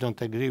Russia. We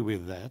don't agree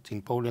with that.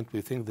 In Poland,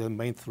 we think the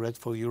main threat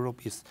for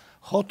Europe is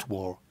hot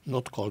war,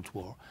 not Cold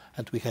War,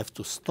 and we have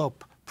to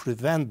stop,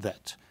 prevent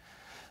that.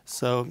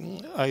 So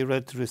I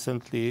read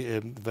recently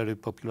a very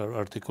popular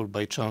article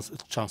by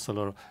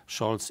Chancellor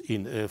Scholz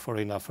in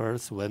Foreign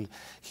Affairs, when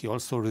he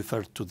also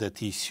referred to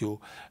that issue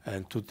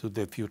and to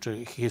the future.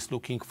 He's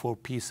looking for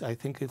peace. I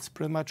think it's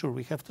premature.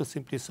 We have to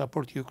simply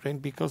support Ukraine,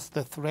 because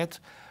the threat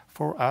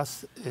for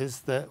us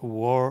is the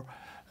war,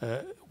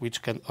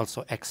 which can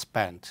also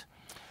expand.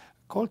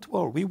 Cold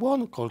War, we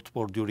won Cold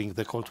War during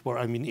the Cold War,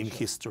 I mean in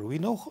history. We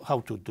know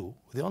how to do.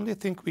 The only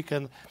thing we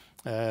can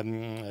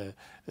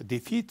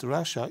defeat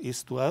Russia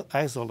is to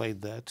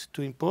isolate that,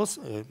 to impose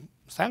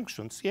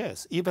sanctions,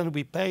 yes. Even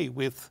we pay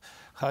with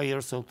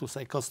higher, so to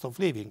say, cost of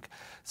living.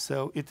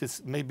 So it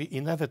is maybe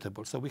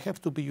inevitable. So we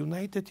have to be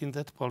united in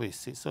that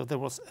policy. So there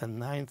was a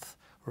 9th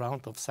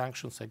round of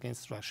sanctions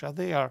against Russia.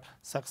 They are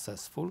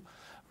successful.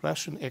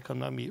 Russian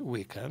economy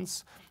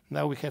weakens.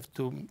 Now we have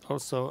to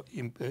also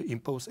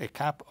impose a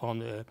cap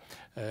on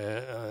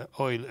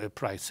oil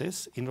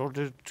prices in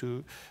order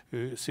to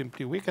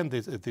simply weaken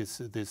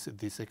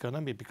this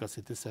economy, because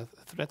it is a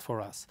threat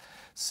for us.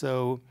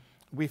 So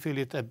we feel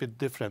it a bit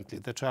differently.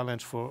 The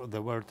challenge for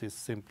the world is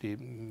simply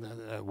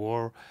a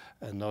war,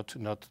 and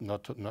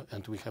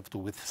and we have to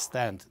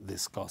withstand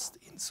this cost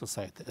in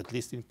society. At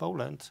least in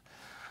Poland,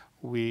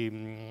 we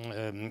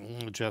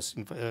just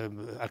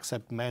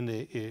accept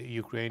many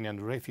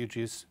Ukrainian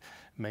refugees,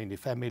 mainly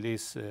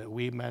families,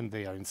 women,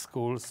 they are in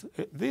schools.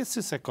 This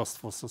is a cost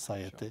for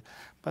society, sure.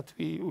 But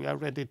we are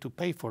ready to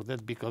pay for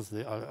that, because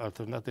the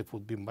alternative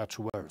would be much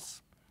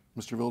worse.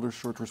 Mr. Wilders,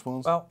 short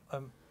response? Well,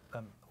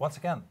 once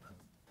again,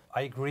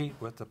 I agree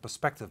with the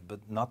perspective, but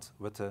not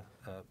with the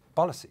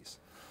policies.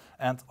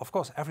 And of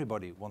course,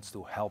 everybody wants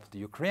to help the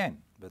Ukraine,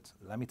 but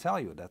let me tell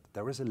you that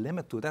there is a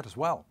limit to that as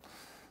well.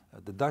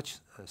 The Dutch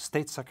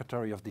State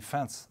Secretary of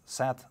Defense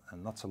said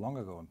not so long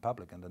ago in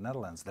public in the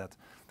Netherlands that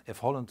if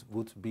Holland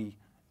would be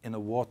in a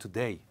war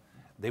today,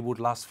 they would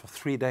last for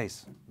 3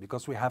 days,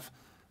 because we have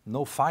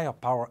no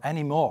firepower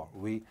anymore.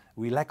 We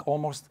lack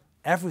almost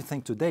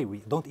everything today. We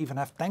don't even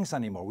have tanks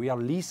anymore. We are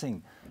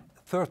leasing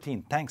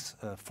 13 tanks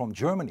from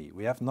Germany.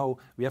 We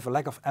have a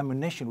lack of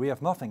ammunition. We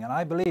have nothing. And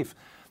I believe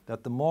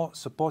that the more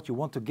support you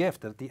want to give,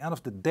 that at the end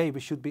of the day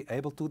we should be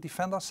able to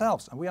defend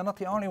ourselves. And we are not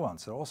the only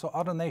ones. There are also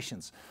other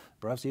nations,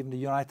 perhaps even the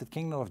United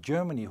Kingdom of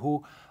Germany,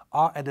 who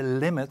are at a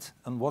limit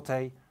on what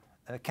they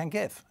can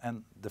give.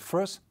 And the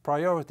first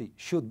priority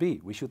should be,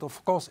 we should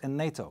of course in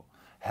NATO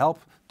help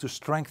to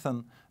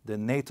strengthen the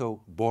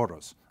NATO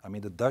borders. I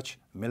mean, the Dutch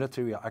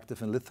military are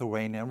active in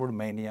Lithuania and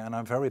Romania, and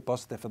I'm very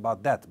positive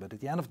about that. But at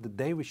the end of the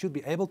day, we should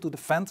be able to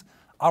defend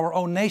our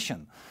own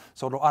nation.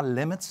 So there are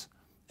limits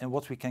in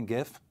what we can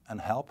give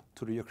and help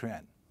to the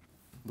Ukraine.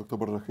 Dr.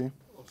 Bardaji?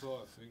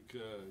 Also, I think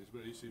it's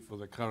very easy for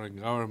the current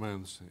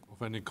governments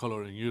of any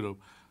color in Europe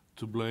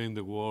to blame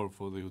the war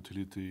for the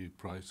utility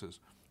prices.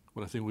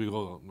 But I think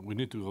we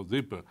need to go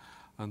deeper.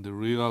 And the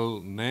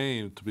real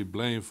name to be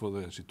blamed for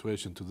the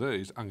situation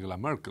today is Angela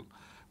Merkel,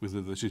 with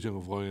the decision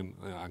of going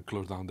and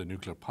close down the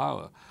nuclear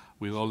power,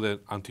 with all the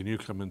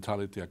anti-nuclear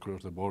mentality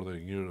across the border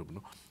in Europe.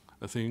 No?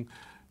 I think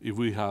if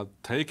we had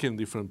taken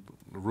different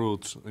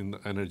routes in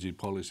energy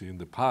policy in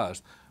the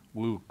past,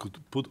 we could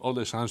put all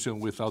the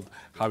sanctions without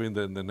having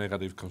the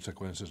negative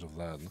consequences of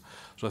that. No?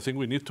 So I think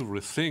we need to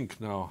rethink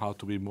now how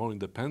to be more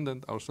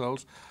independent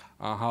ourselves,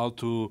 and how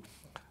to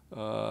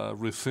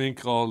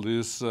rethink all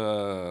these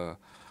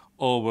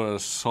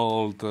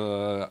oversold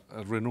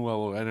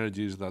renewable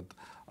energies that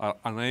are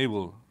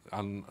unable,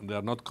 and they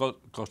are not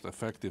cost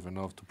effective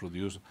enough to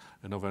produce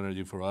enough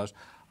energy for us,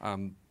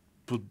 and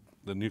put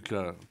the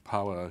nuclear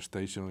power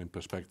station in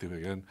perspective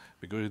again,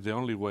 because it's the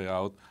only way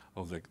out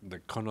of the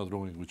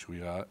conundrum in which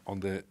we are on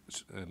the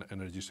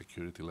energy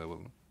security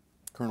level.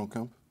 Colonel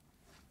Kemp?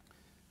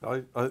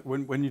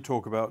 When you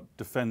talk about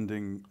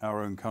defending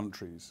our own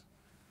countries,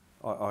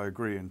 I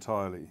agree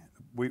entirely.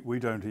 We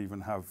don't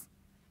even have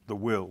the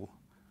will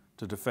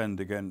to defend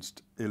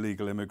against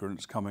illegal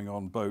immigrants coming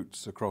on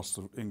boats across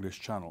the English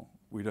Channel.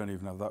 We don't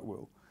even have that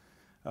will.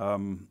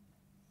 I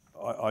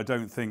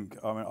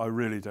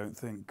really don't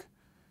think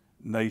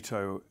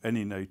NATO,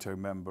 any NATO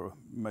member,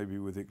 maybe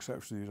with the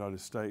exception of the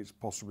United States,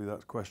 possibly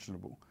that's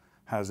questionable,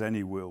 has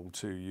any will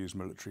to use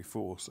military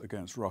force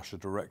against Russia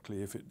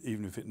directly,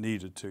 even if it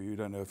needed to. You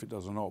don't know if it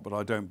does or not, but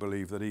I don't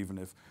believe that even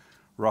if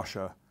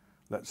Russia,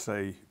 let's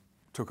say,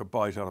 took a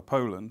bite out of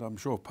Poland, I'm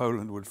sure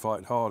Poland would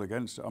fight hard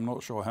against it. I'm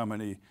not sure how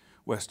many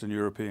Western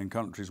European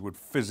countries would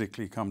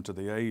physically come to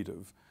the aid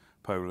of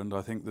Poland.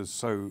 I think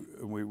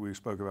we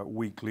spoke about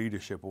weak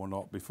leadership or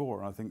not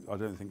before. I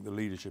don't think the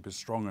leadership is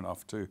strong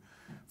enough to,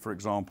 for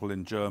example,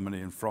 in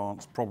Germany, in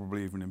France,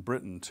 probably even in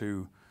Britain,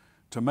 to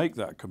make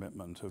that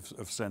commitment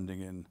of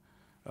sending in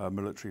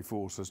military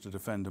forces to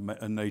defend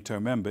a NATO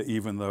member,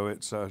 even though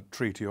it's a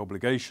treaty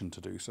obligation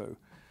to do so.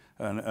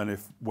 And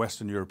if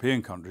Western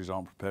European countries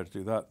aren't prepared to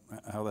do that,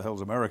 how the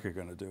hell's America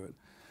going to do it?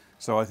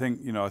 So I think,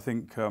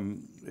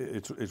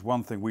 it's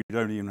one thing we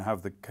don't even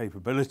have the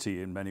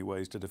capability in many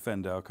ways to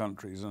defend our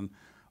countries, and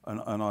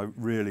I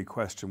really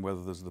question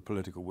whether there's the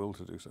political will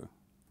to do so.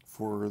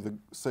 For the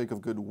sake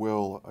of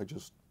goodwill, I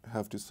just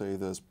have to say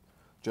this.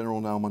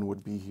 General Naumann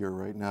would be here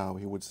right now.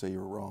 He would say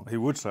you're wrong. He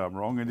would say I'm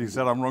wrong, and he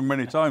said I'm wrong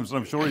many times, and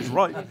I'm sure he's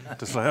right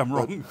to say I'm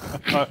wrong.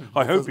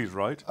 I hope he's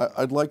right.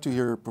 I'd like to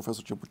hear,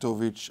 Professor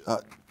Czeputovich,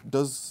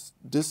 does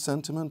this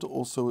sentiment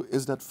also,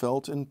 is that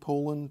felt in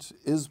Poland?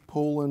 Is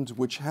Poland,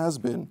 which has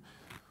been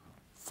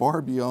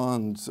far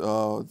beyond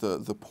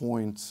the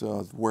point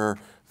where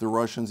the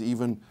Russians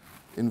even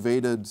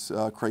invaded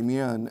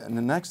Crimea and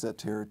annexed that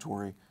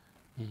territory,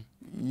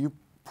 you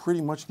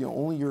pretty much the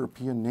only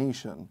European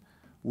nation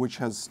which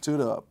has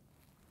stood up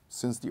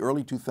since the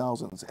early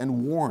 2000s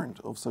and warned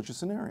of such a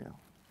scenario.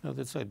 No,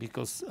 that's right,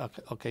 because,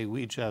 okay,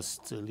 we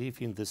just live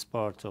in this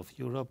part of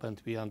Europe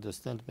and we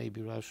understand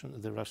maybe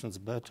the Russians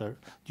better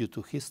due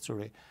to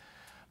history.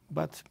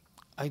 But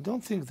I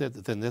don't think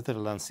that the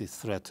Netherlands is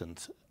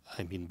threatened,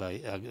 I mean,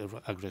 by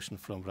aggression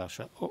from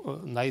Russia,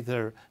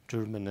 neither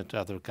Germany and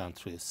other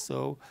countries.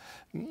 So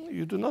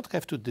you do not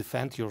have to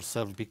defend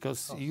yourself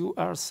because you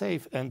are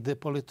safe, and the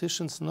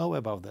politicians know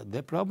about that.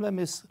 The problem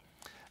is,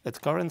 at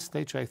current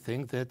stage, I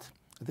think that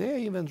they are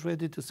even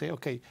ready to say,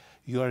 okay,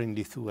 you are in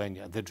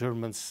Lithuania. The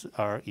Germans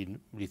are in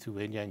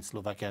Lithuania and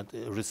Slovakia,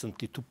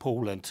 recently to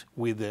Poland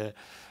with the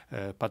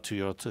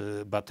Patriot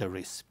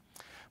batteries.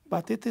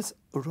 But it is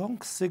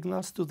wrong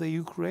signals to the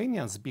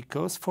Ukrainians,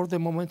 because for the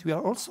moment we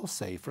are also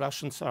safe.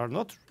 Russians are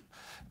not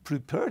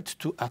prepared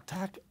to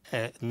attack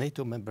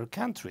NATO member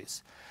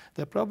countries.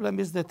 The problem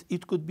is that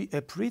it could be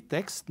a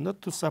pretext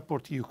not to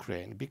support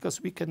Ukraine,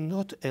 because we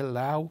cannot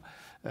allow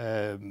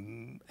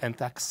and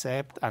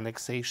accept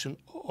annexation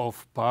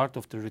of part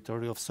of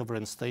territory of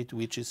sovereign state,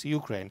 which is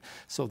Ukraine.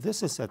 So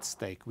this is at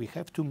stake. We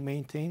have to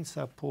maintain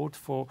support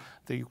for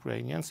the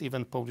Ukrainians.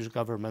 Even Polish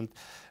government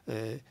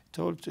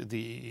told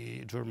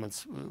the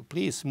Germans,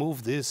 please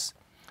move this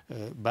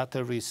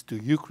batteries to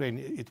Ukraine.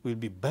 It will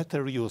be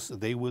better used.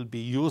 They will be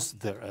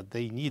used there.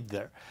 They need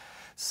there.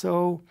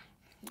 So,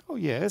 oh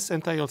yes,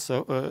 and I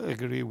also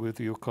agree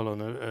with you, Colonel,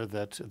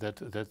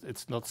 that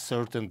it's not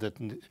certain that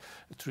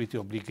treaty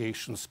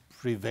obligations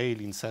prevail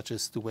in such a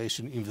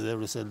situation if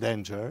there is a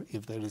danger,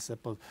 if there is a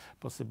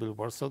possible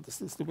war. So the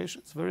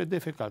situation is very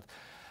difficult.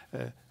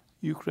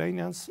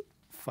 Ukrainians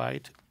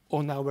fight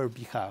on our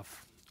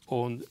behalf,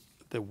 on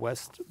the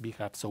West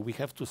behalf, so we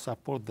have to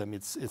support them.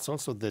 It's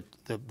also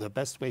the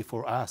best way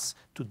for us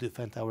to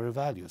defend our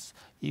values.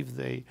 If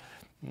they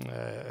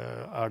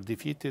are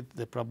defeated,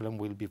 the problem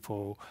will be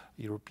for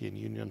European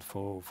Union,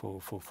 for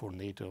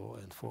NATO,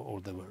 and for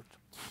all the world.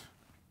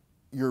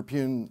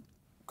 European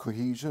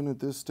cohesion at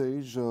this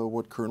stage,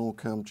 what Colonel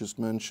Kemp just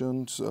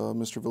mentioned.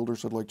 Mr.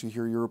 Wilders, I'd like to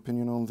hear your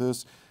opinion on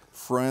this.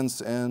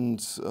 France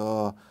and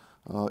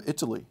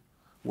Italy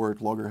were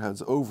at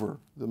loggerheads over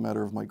the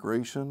matter of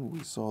migration.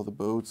 We saw the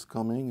boats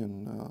coming,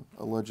 and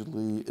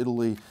allegedly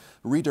Italy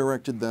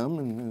redirected them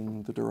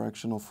in the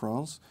direction of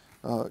France.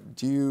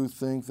 Do you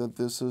think that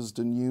this is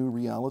the new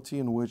reality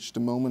in which the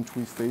moment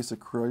we face a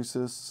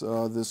crisis,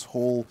 this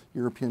whole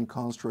European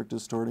construct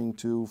is starting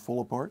to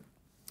fall apart?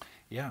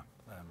 Yeah,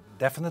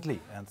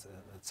 definitely. And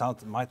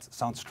it might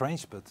sound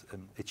strange, but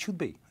it should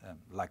be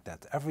like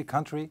that. Every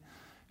country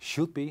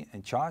should be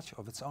in charge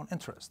of its own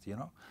interest, you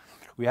know.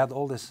 We had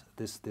all this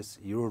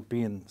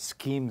European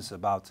schemes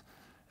about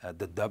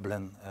the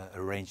Dublin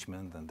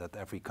arrangement, and that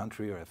every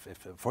country, or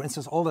if for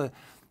instance, all the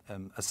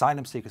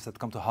asylum seekers that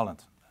come to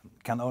Holland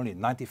can only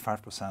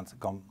 95%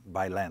 come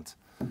by land.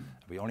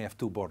 We only have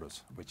two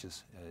borders, which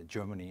is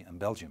Germany and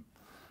Belgium.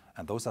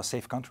 And those are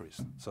safe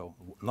countries. So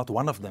not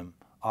one of them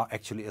are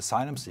actually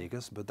asylum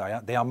seekers, but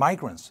they are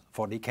migrants,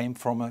 for they came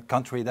from a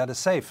country that is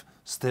safe.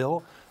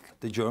 Still,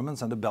 the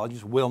Germans and the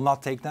Belgians will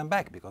not take them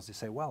back, because they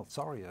say, well,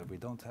 sorry, we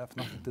don't have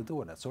nothing to do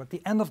with that. So at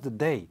the end of the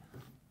day,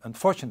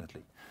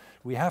 unfortunately,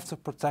 we have to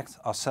protect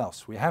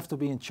ourselves. We have to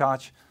be in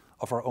charge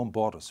of our own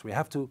borders. We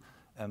have to,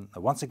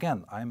 once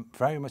again, I'm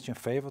very much in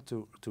favor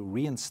to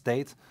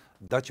reinstate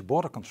Dutch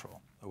border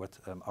control with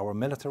our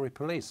military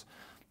police,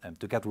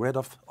 to get rid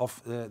of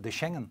the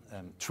Schengen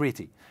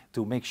Treaty,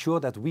 to make sure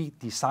that we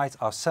decide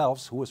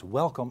ourselves who is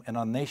welcome in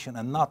our nation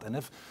and not. And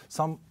if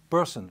some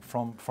person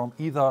from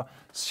either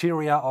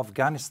Syria,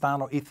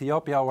 Afghanistan, or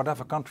Ethiopia, or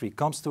whatever country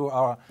comes to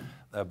our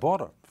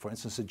border, for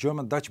instance, the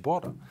German-Dutch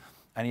border,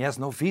 and he has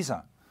no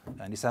visa,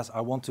 and he says,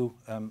 I want to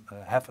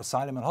have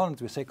asylum in Holland,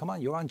 we say, come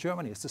on, you are in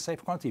Germany, it's a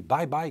safe country,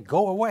 bye-bye,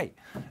 go away.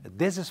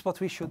 This is what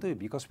we should do,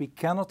 because we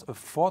cannot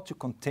afford to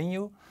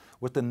continue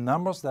with the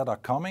numbers that are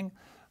coming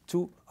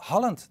to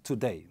Holland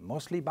today.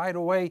 Mostly, by the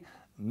way,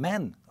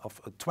 men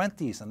of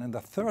 20s and in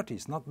their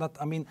 30s.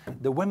 I mean,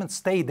 the women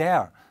stay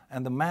there,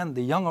 and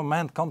the younger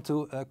men come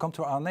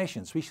to our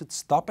nations. We should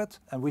stop it,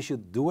 and we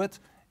should do it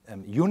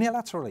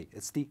unilaterally.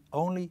 It's the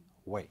only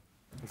way.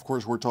 Of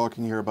course, we're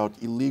talking here about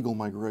illegal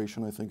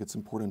migration. I think it's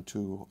important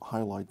to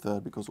highlight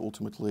that because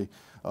ultimately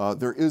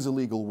there is a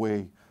legal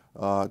way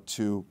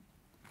to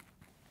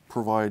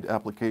provide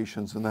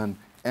applications and then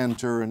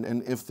enter,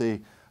 and if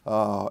they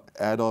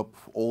add up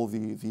all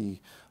the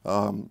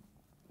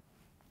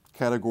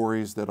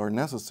categories that are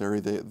necessary,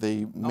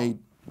 they may...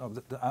 No,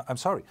 I'm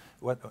sorry.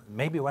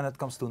 Maybe when it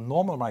comes to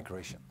normal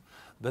migration,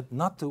 but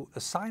not to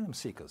asylum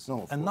seekers.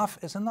 No, enough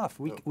is enough.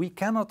 We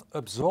cannot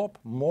absorb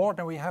more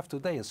than we have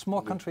today. A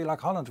small country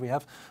like Holland, we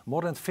have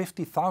more than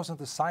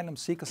 50,000 asylum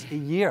seekers a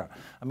year.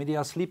 I mean, they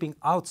are sleeping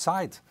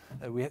outside.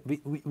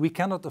 We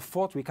cannot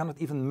afford, we cannot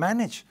even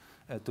manage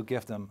to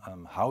give them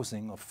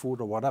housing or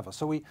food or whatever.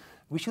 So we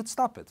should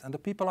stop it. And the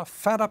people are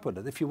fed up with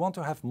it. If you want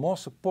to have more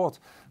support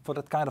for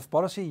that kind of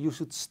policy, you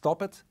should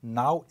stop it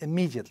now,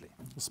 immediately.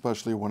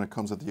 Especially when it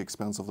comes at the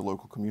expense of the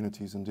local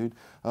communities, indeed.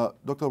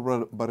 Dr.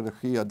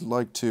 Bardaji, I'd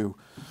like to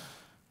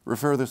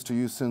refer this to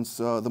you since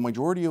the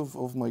majority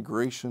of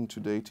migration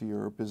today to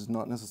Europe is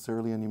not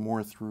necessarily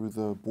anymore through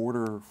the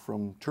border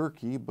from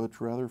Turkey,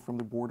 but rather from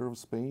the border of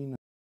Spain.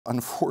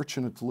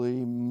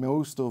 Unfortunately,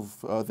 most of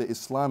the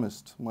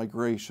Islamist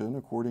migration,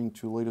 according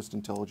to latest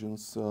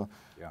intelligence,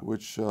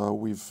 which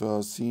we've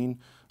seen,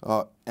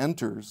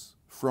 enters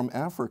from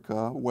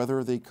Africa,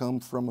 whether they come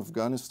from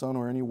Afghanistan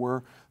or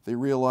anywhere. They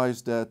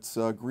realize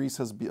that Greece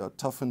has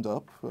toughened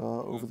up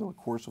over the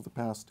course of the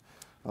past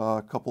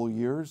couple of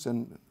years.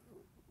 And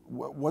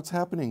what's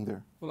happening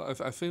there? Well,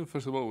 I think,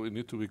 first of all, we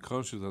need to be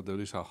conscious that there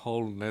is a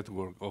whole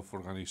network of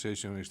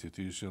organizations and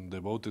institutions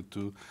devoted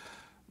to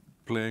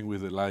playing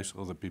with the lives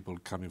of the people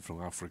coming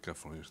from Africa,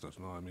 for instance.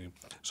 No, I mean,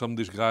 some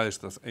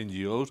disguised as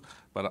NGOs,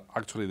 but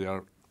actually they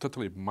are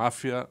totally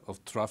mafia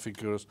of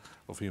traffickers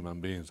of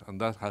human beings,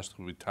 and that has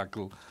to be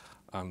tackled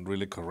and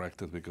really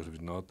corrected, because if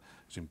not,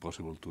 it's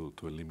impossible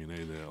to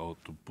eliminate or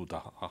to put a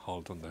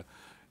halt on the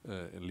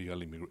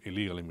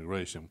illegal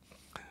immigration.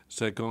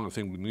 Second, I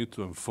think we need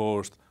to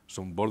enforce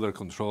some border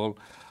control.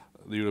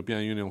 The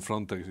European Union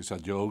Frontex is a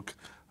joke,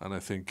 and I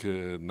think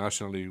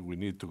nationally we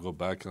need to go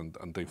back and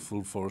take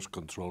full force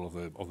control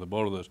of the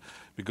borders,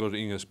 because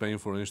in Spain,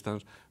 for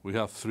instance, we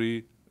have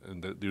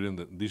during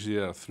this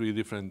year, 3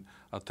 different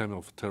attempts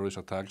of terrorist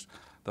attacks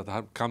that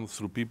have come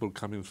through people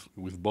coming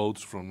with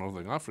boats from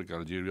Northern Africa,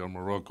 Algeria or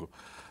Morocco.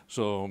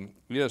 So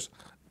yes,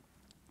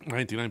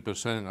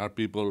 99% are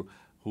people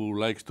who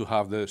like to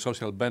have the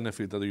social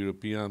benefit that the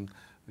European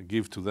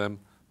give to them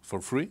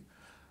for free,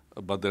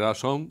 but there are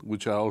some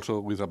which are also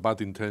with a bad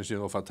intention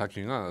of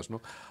attacking us.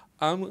 No?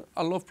 And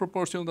a large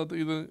proportion that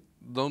even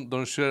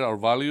don't share our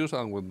values,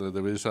 and when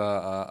there is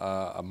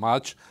a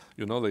match,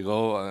 you know, they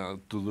go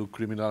to do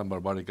criminal and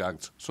barbaric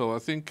acts. So I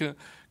think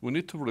we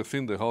need to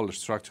rethink the whole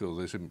structure of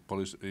this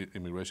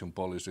immigration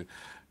policy,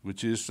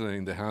 which is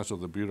in the hands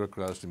of the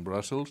bureaucrats in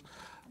Brussels,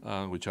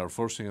 which are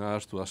forcing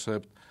us to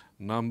accept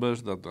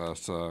numbers that,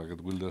 as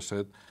Wilder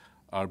said,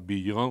 are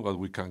beyond what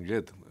we can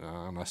get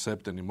and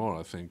accept anymore.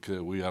 I think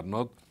we are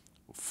not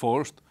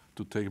forced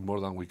to take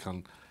more than we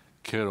can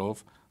care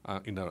of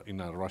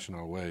in a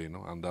rational way, you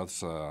know, and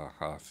that's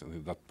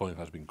that point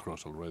has been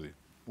crossed already.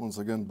 Once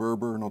again,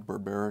 Berber, not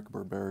barbaric.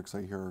 Barbarics,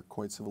 I hear, are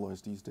quite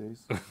civilized these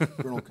days.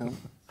 Colonel Kemp?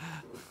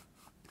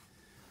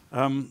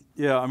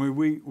 Yeah, I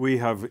mean, we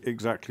have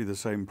exactly the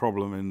same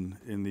problem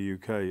in the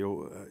UK.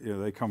 You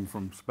know, they come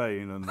from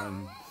Spain and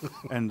then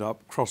end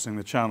up crossing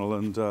the Channel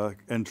and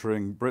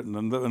entering Britain,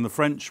 and the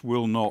French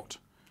will not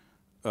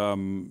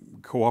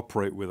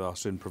cooperate with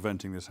us in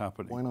preventing this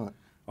happening. Why not?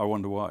 I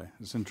wonder why.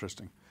 It's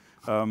interesting.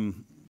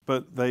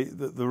 But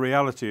the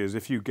reality is,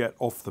 if you get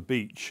off the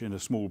beach in a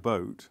small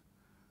boat,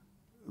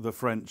 the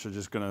French are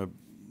just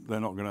they're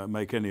not going to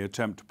make any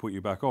attempt to put you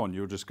back on.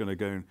 You're just going to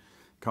go and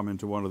come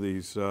into one of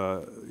these,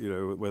 you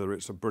know, whether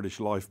it's a British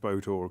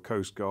lifeboat or a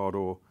Coast Guard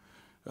or,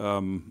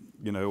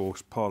 you know, or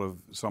part of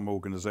some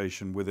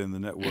organisation within the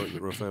network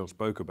that Rafael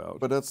spoke about.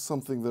 But that's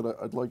something that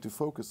I'd like to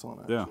focus on,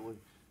 actually.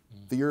 Yeah.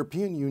 The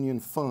European Union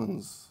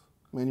funds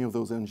many of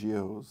those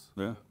NGOs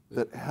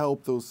that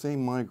help those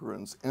same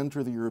migrants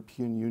enter the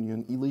European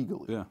Union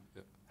illegally. Yeah.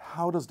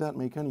 How does that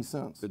make any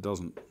sense? It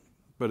doesn't.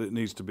 But it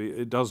needs to be,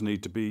 it does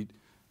need to be,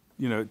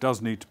 you know, it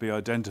does need to be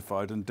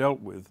identified and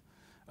dealt with.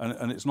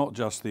 And it's not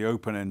just the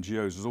open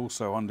NGOs, there's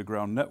also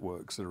underground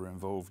networks that are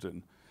involved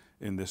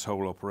in this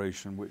whole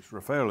operation, which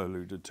Rafael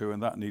alluded to,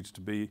 and that needs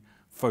to be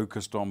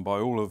focused on by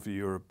all of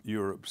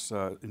Europe's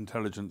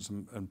intelligence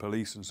and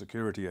police and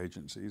security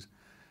agencies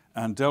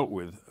and dealt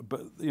with.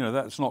 But, you know,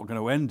 that's not going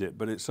to end it,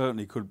 but it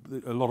certainly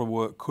could, a lot of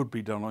work could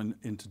be done on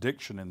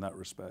interdiction in that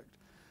respect.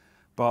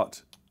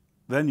 But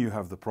then you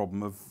have the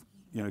problem of,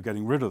 you know,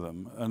 getting rid of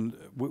them. And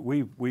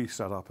we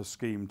set up a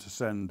scheme to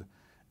send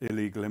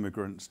illegal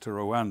immigrants to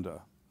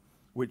Rwanda,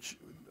 which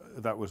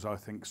that was, I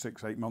think,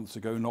 6-8 months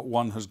ago. Not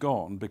one has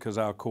gone because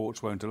our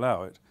courts won't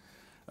allow it.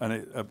 And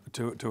it,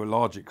 to a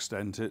large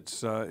extent,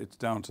 it's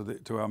down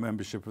to our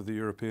membership of the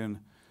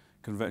European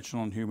Convention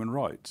on Human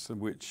Rights,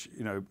 which,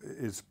 you know,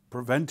 is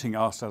preventing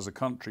us as a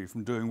country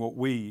from doing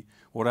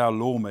what our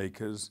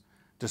lawmakers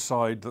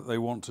decide that they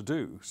want to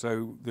do.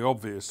 So the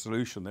obvious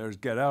solution there is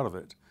get out of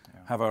it. Yeah.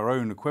 have our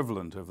own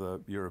equivalent of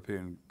the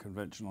European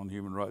Convention on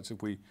Human Rights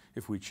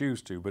if we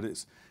choose to. But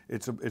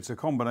it's a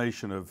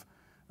combination of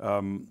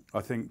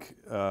I think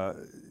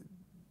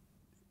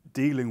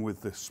dealing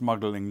with the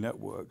smuggling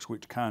networks,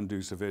 which can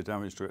do severe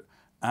damage to it,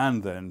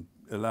 and then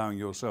allowing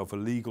yourself a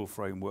legal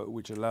framework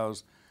which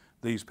allows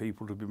these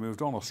people to be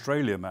moved on.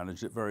 Australia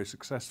managed it very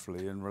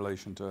successfully in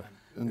relation to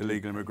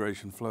illegal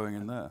immigration flowing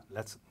in there.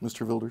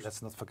 Mr. Wilders?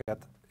 Let's not forget,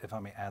 if I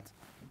may add,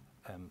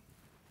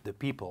 the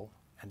people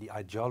and the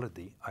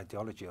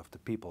ideology of the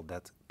people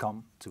that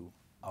come to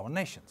our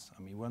nations.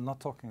 I mean, we're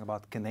not talking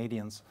about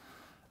Canadians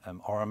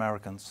or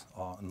Americans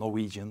or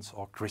Norwegians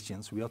or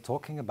Christians. We are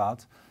talking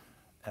about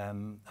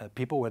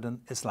people with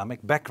an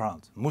Islamic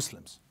background,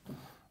 Muslims.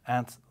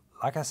 And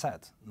like I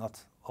said,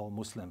 not all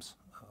Muslims,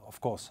 of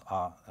course,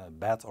 are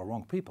bad or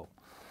wrong people.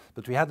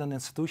 But we had an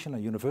institution, a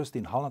university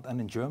in Holland and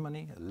in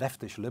Germany,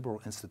 leftish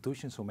liberal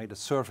institutions, who made a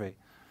survey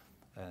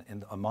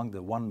among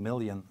the 1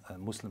 million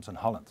Muslims in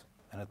Holland.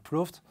 And it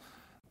proved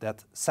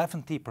that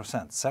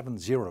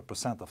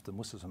 70% of the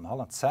Muslims in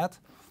Holland said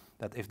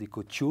that if they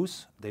could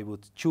choose, they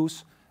would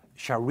choose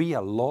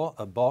Sharia law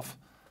above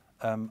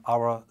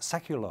our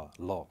secular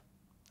law.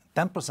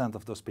 10%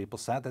 of those people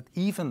said that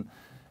even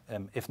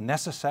if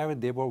necessary,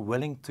 they were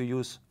willing to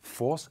use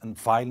force and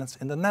violence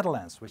in the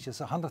Netherlands, which is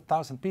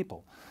 100,000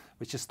 people,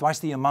 which is twice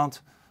the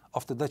amount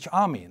of the Dutch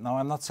army. Now,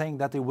 I'm not saying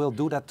that they will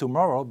do that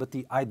tomorrow, but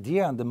the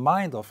idea and the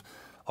mind of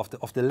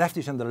the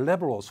leftists and the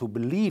liberals who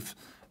believe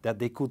that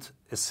they could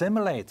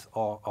assimilate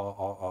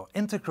or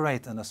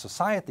integrate in a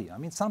society. I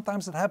mean,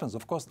 sometimes it happens.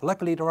 Of course,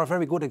 luckily there are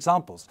very good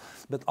examples,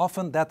 but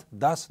often that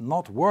does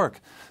not work.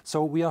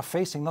 So we are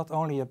facing not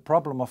only a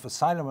problem of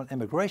asylum and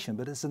immigration,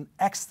 but it's an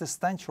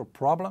existential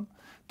problem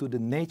to the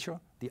nature,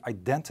 the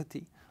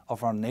identity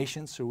of our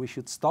nations. So we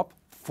should stop,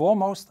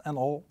 foremost and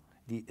all,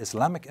 the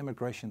Islamic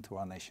immigration to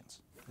our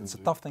nations. It's a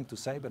tough thing to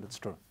say, but it's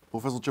true.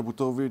 Professor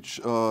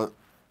Čaputović,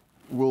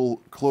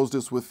 we'll close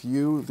this with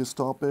you, this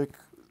topic.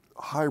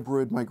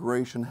 Hybrid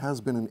migration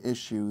has been an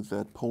issue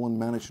that Poland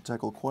managed to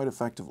tackle quite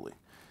effectively.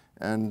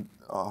 And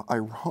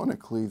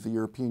ironically, the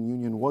European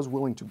Union was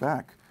willing to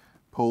back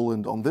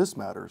Poland on this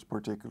matters,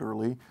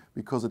 particularly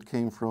because it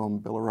came from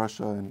Belarus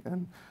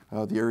and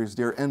the areas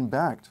there, and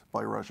backed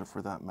by Russia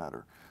for that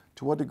matter.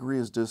 To what degree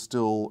is this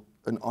still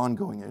an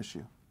ongoing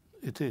issue?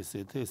 It is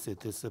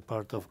a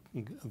part of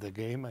the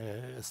game,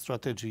 a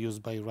strategy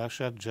used by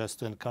Russia just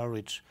to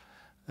encourage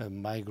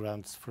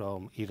migrants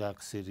from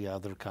Iraq, Syria,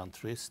 other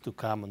countries to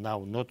come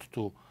now not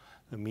to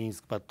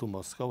Minsk but to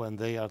Moscow, and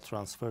they are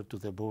transferred to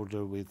the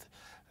border with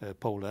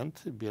Poland,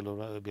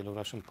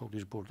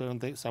 Belarusian-Polish border,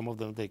 and some of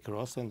them they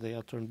cross and they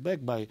are turned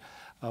back by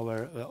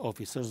our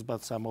officers,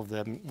 but some of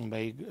them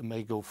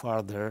may go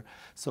farther.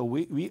 So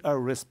we are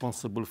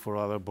responsible for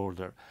our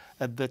border.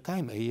 At the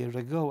time, a year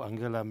ago,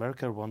 Angela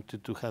Merkel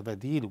wanted to have a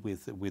deal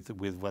with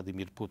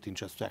Vladimir Putin,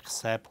 just to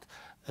accept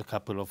a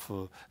couple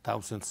of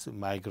thousands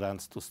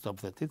migrants to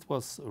stop that. It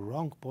was a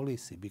wrong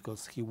policy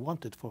because he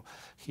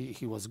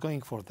was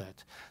going for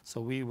that.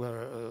 So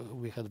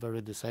we had very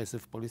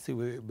decisive policy.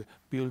 We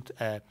built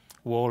a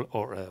wall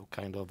or a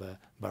kind of a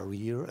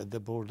barrier at the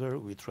border.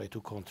 We try to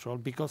control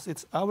because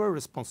it's our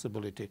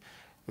responsibility.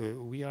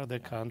 We are the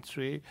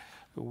country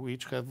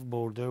which have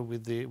border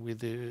with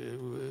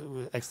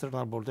the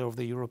external border of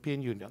the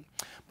European Union.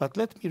 But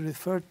let me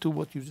refer to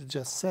what you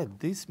just said.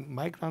 These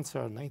migrants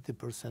are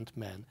 90%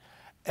 men.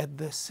 At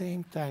the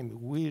same time,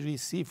 we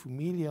receive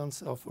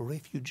millions of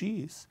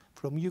refugees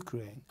from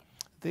Ukraine.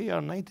 They are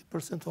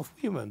 90% of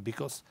women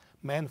because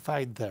men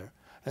fight there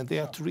and they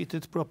are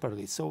treated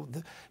properly. So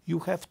you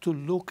have to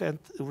look at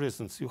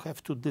reasons. You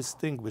have to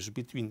distinguish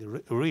between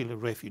the real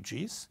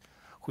refugees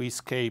who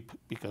escape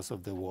because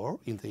of the war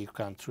in their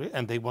country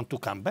and they want to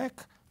come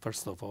back,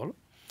 first of all,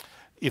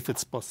 if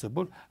it's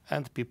possible,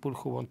 and people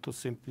who want to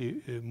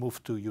simply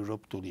move to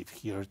Europe to live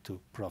here to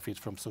profit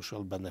from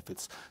social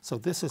benefits. So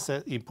this is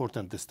an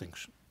important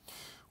distinction.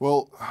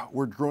 Well,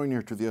 we're drawing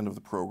near to the end of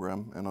the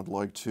program, and I'd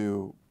like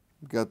to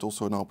get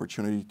also an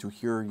opportunity to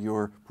hear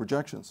your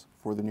projections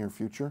for the near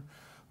future.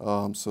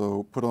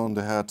 So put on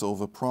the hat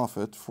of a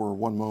prophet for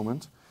one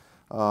moment.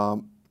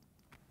 Dr.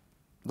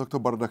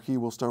 Bardaji,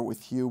 we'll start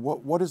with you.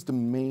 What is the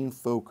main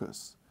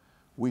focus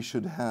we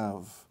should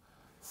have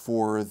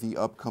for the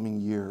upcoming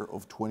year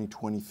of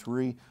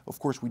 2023? Of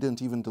course, we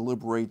didn't even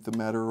deliberate the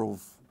matter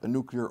of a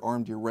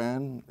nuclear-armed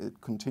Iran. It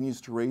continues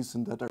to race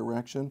in that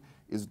direction.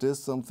 Is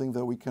this something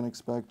that we can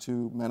expect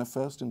to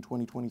manifest in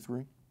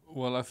 2023?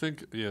 Well, I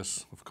think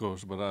yes, of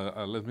course. But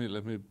let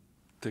me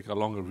take a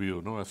longer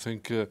view. No, I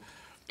think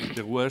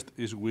the West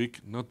is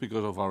weak not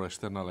because of our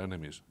external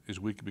enemies. It's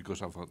weak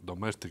because of our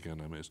domestic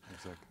enemies.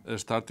 Exactly.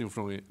 Starting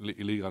from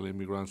illegal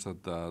immigrants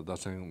that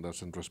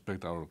doesn't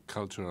respect our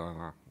culture and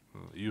our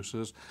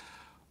uses,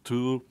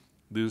 to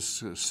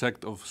this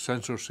sect of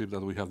censorship that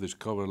we have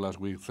discovered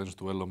last week thanks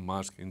to Elon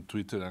Musk in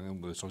Twitter and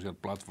on the social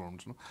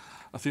platforms. No?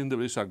 I think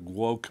there is a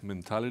woke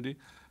mentality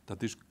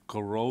that is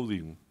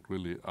corroding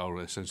really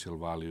our essential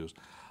values.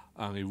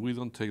 And if we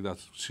don't take that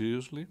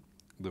seriously,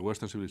 the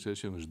Western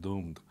civilization is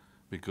doomed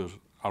because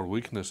our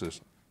weaknesses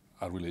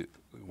are really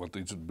what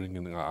is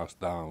bringing us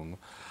down.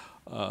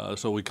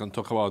 So we can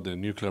talk about the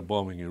nuclear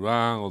bomb in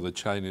Iran or the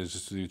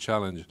Chinese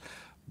challenge,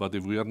 but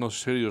if we are not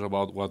serious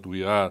about what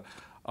we are,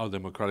 our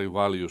democratic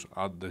values,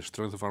 the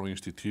strength of our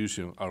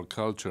institution, our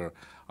culture,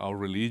 our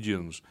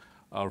religions,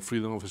 our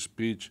freedom of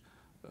speech,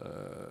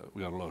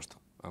 we are lost.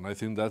 And I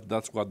think that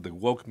that's what the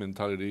woke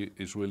mentality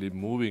is really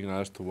moving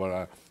us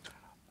toward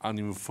an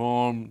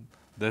informed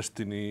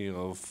destiny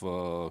of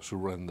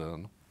surrender.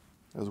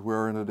 As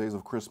we're in the days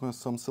of Christmas,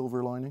 some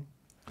silver lining?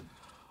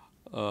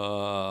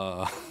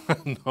 No,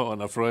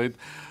 I'm afraid.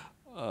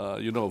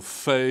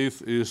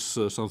 Faith is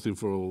something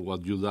for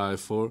what you die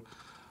for.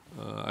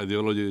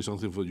 Ideology is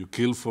something for you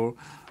kill for.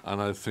 And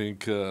I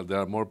think there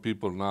are more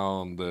people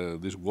now on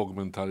this woke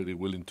mentality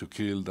willing to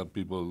kill than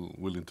people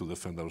willing to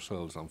defend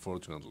ourselves,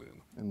 unfortunately.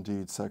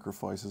 Indeed,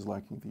 sacrifice is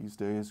lacking these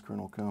days,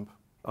 Colonel Kemp.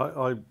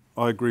 I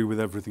agree with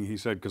everything he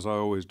said, because I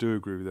always do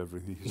agree with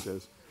everything he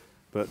says.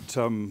 But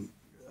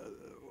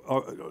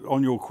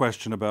on your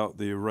question about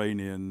the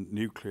Iranian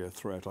nuclear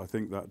threat, I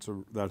think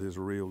that is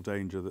a real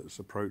danger that's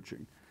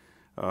approaching.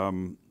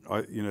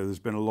 There's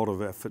been a lot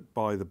of effort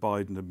by the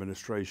Biden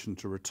administration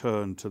to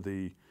return to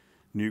the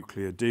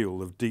nuclear deal,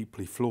 the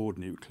deeply flawed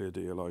nuclear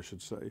deal, I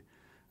should say,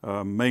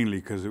 mainly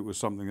because it was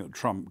something that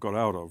Trump got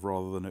out of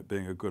rather than it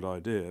being a good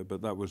idea.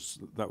 But that was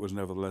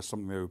nevertheless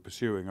something they were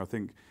pursuing. I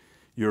think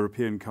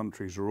European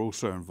countries are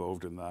also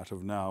involved in that,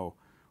 have now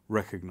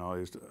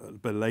recognized,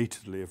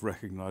 belatedly have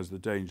recognized the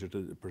danger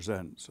that it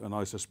presents. And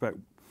I suspect,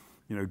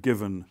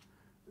 given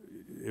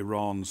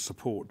Iran's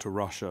support to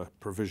Russia,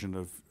 provision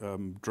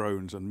of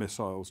drones and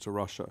missiles to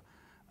Russia,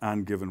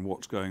 and given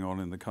what's going on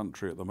in the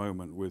country at the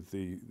moment with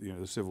the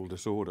civil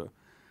disorder,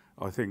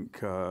 I think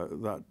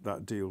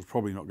that deal's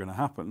probably not going to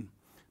happen.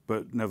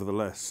 But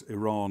nevertheless,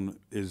 Iran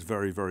is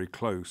very, very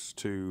close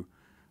to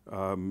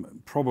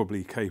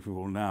probably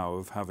capable now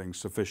of having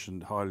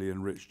sufficient highly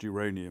enriched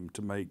uranium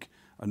to make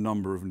a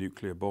number of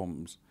nuclear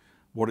bombs.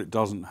 What it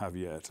doesn't have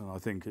yet, and I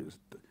think it's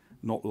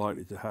not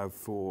likely to have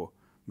for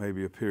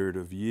maybe a period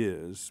of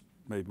years,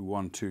 maybe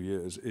 1-2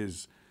 years,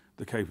 is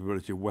the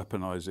capability of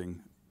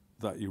weaponizing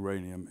that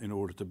uranium in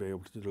order to be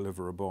able to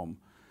deliver a bomb.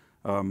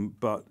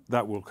 But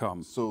that will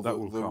come. So the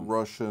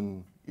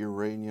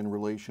Russian-Iranian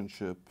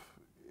relationship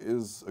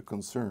is a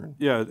concern.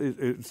 Yeah,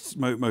 it's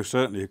most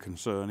certainly a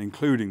concern,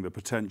 including the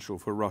potential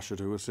for Russia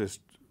to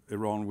assist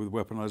Iran with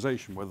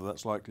weaponization. Whether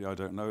that's likely, I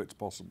don't know. It's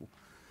possible.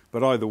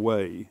 But either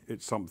way,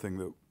 it's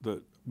something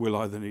that will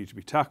either need to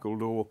be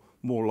tackled or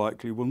more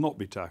likely will not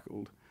be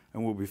tackled,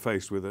 and we'll be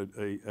faced with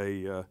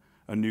a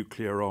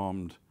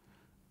nuclear-armed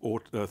or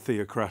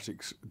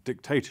theocratic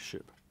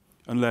dictatorship.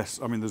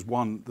 Unless,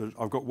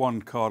 I've got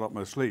one card up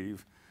my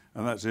sleeve,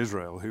 and that's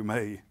Israel, who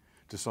may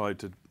decide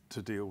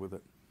to deal with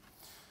it.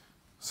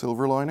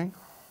 Silver lining?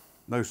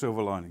 No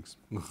silver linings.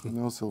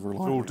 No silver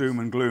linings. It's all doom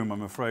and gloom,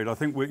 I'm afraid. I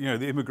think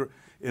the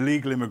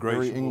illegal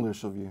immigration. Very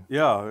English of you.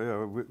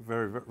 Yeah,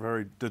 very,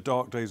 very the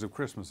dark days of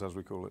Christmas, as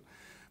we call it.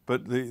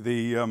 But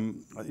the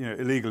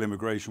illegal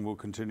immigration will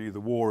continue. The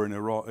war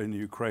in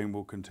Ukraine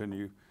will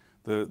continue.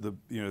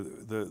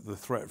 The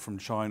threat from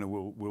China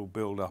will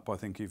build up, I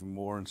think, even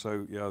more. And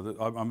so,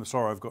 I'm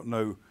sorry, I've got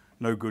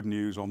no good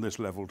news on this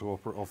level to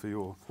offer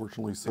you.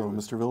 Fortunately so.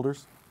 Mr.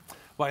 Wilders?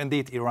 Well,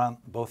 indeed, Iran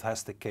both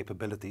has the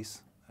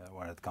capabilities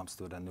when it comes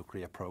to the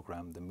nuclear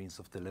program, the means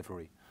of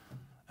delivery,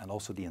 and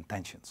also the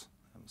intentions.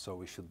 So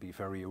we should be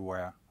very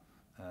aware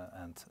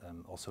and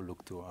also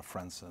look to our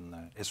friends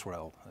in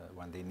Israel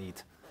when they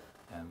need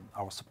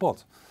our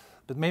support.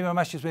 But maybe my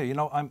message is,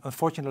 I'm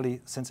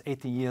unfortunately, since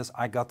 18 years,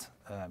 I got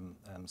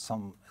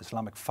some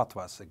Islamic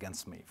fatwas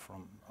against me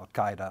from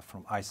Al-Qaeda,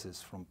 from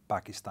ISIS, from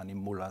Pakistani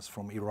mullahs,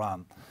 from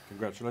Iran.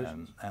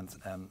 Congratulations.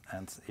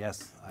 And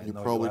yes, I you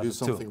know probably you do have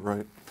something too.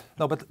 right.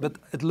 No, but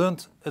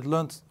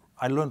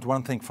I learned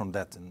one thing from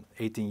that in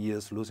 18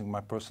 years, losing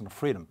my personal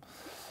freedom.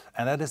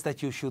 And that is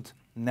that you should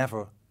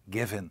never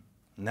give in,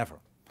 never.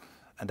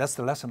 And that's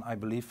the lesson I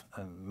believe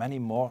many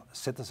more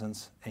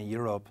citizens in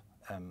Europe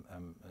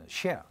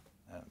share.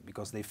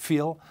 Because they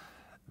feel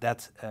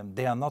that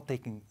they are not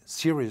taken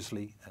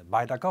seriously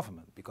by their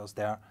government, because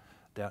their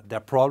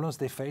problems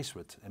they face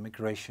with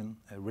immigration,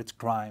 with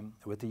crime,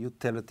 with the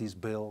utilities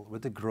bill,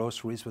 with the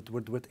groceries,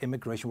 with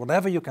immigration,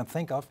 whatever you can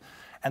think of,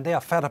 and they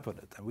are fed up with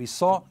it. And we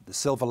saw the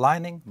silver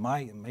lining,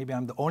 maybe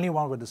I'm the only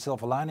one with the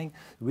silver lining,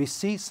 we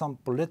see some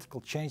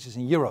political changes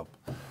in Europe.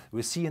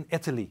 We see in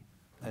Italy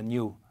a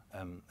new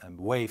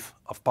wave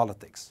of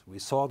politics. We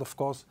saw it, of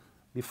course,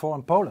 before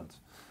in Poland.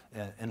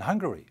 In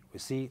Hungary, we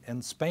see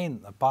in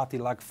Spain a party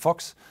like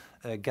Vox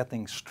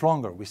getting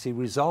stronger. We see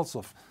results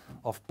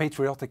of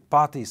patriotic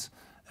parties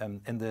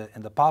in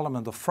the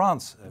Parliament of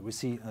France. We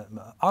see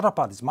other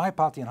parties, my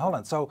party in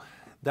Holland. So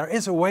there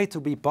is a way to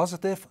be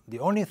positive. The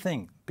only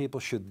thing people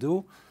should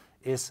do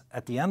is,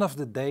 at the end of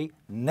the day,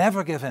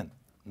 never give in.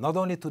 Not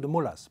only to the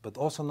mullahs, but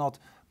also not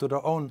to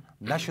their own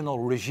national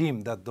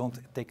regime that don't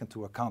take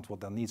into account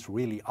what their needs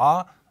really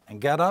are, and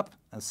get up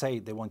and say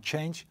they want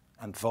change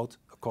and vote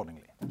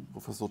accordingly.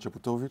 Professor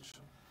Czaputowicz?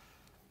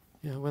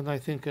 Yeah, when I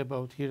think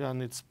about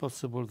Iran, it's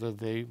possible that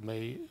they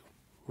may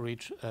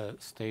reach a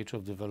stage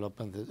of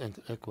development and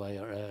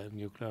acquire a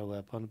nuclear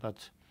weapon.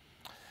 But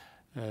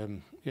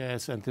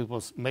yes, and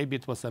maybe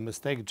it was a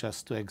mistake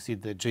just to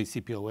exit the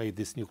JCPOA,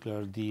 this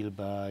nuclear deal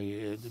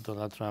by the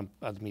Donald Trump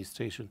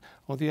administration.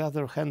 On the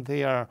other hand,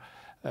 they are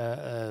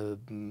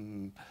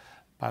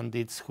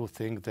pundits who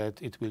think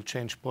that it will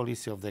change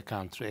policy of the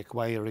country.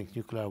 Acquiring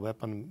nuclear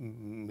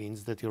weapon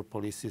means that your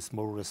policy is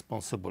more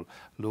responsible.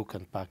 Look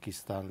at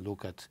Pakistan,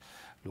 look at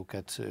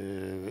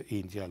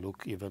India,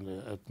 look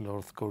even at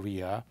North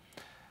Korea.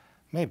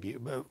 Maybe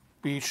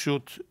we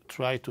should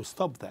try to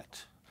stop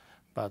that.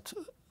 But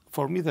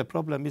for me, the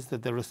problem is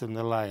that there is an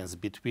alliance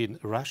between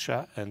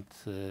Russia and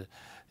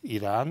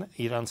Iran.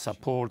 Iran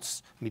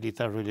supports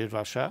militarily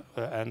Russia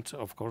and,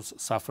 of course,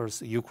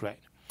 suffers Ukraine.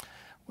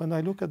 When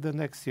I look at the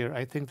next year,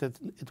 I think that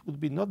it would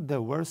be not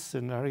the worst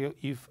scenario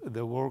if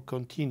the war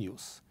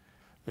continues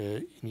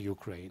in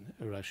Ukraine,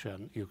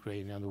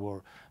 Russian-Ukrainian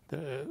war.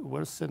 The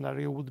worst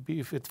scenario would be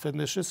if it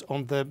finishes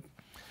on the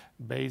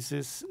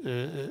basis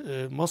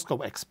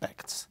Moscow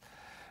expects.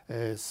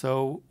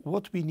 So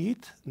what we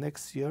need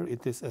next year,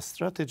 it is a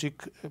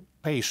strategic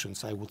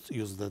patience, I would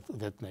use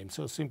that name.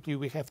 So simply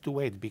we have to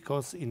wait,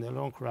 because in the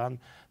long run,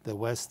 the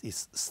West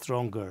is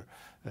stronger,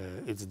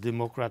 it's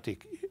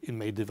democratic, it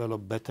may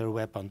develop better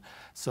weapon.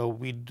 So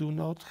we do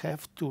not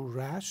have to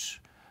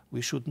rush,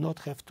 we should not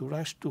have to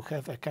rush to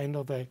have a kind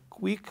of a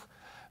quick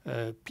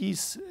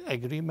peace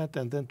agreement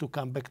and then to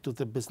come back to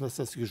the business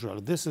as usual.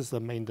 This is the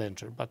main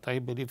danger, but I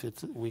believe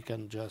we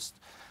can just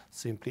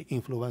simply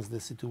influence the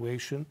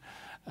situation,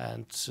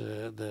 and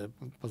the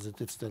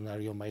positive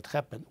scenario might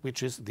happen,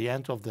 which is the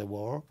end of the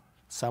war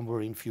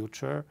somewhere in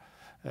future,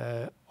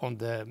 on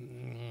the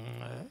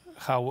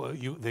how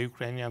the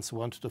Ukrainians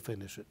want to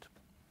finish it.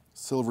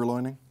 Silver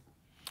lining?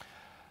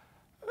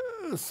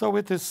 So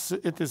it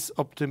is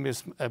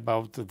optimism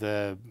about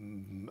the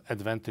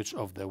advantage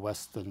of the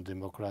Western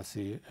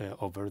democracy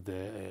over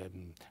the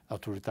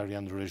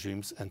authoritarian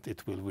regimes, and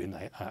it will win,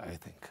 I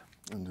think.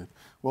 Indeed.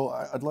 Well,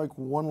 I'd like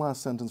one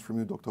last sentence from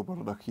you, Dr.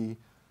 Bardaji,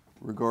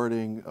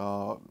 regarding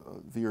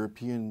the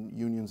European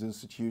Union's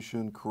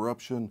institution.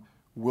 Corruption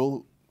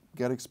will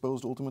get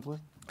exposed ultimately?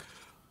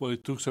 Well,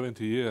 it took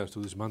 70 years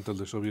to dismantle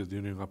the Soviet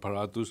Union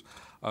apparatus.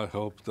 I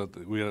hope that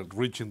we are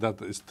reaching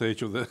that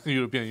stage of the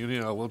European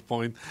Union. At what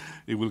point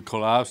it will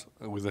collapse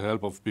with the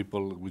help of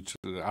people which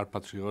are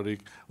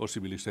patriotic or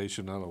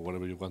civilizational or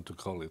whatever you want to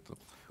call it.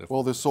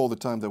 Well, this is all the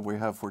time that we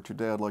have for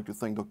today. I'd like to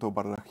thank Dr.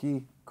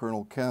 Bardaji,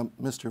 Colonel Kemp,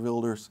 Mr.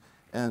 Wilders,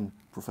 and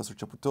Professor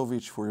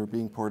Chaputowicz for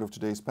being part of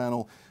today's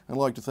panel. And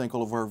I'd like to thank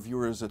all of our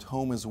viewers at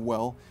home as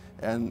well.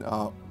 And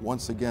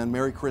once again,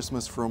 Merry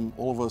Christmas from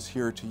all of us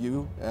here to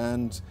you,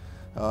 and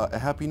a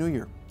Happy New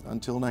Year.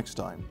 Until next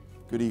time,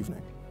 good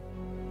evening.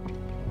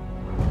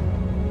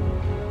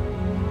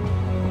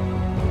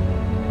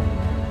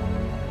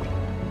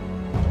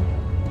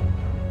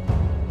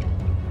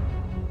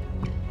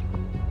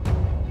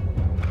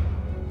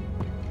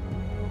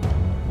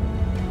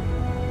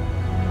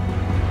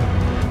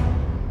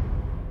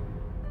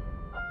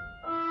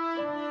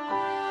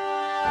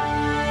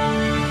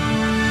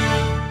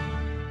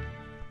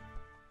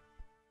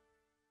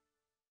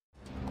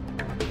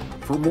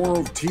 For more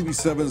of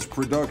TV7's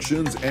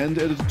productions and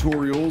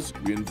editorials,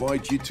 we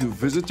invite you to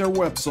visit our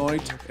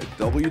website at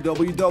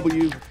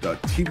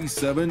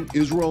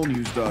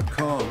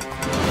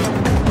www.tv7israelnews.com.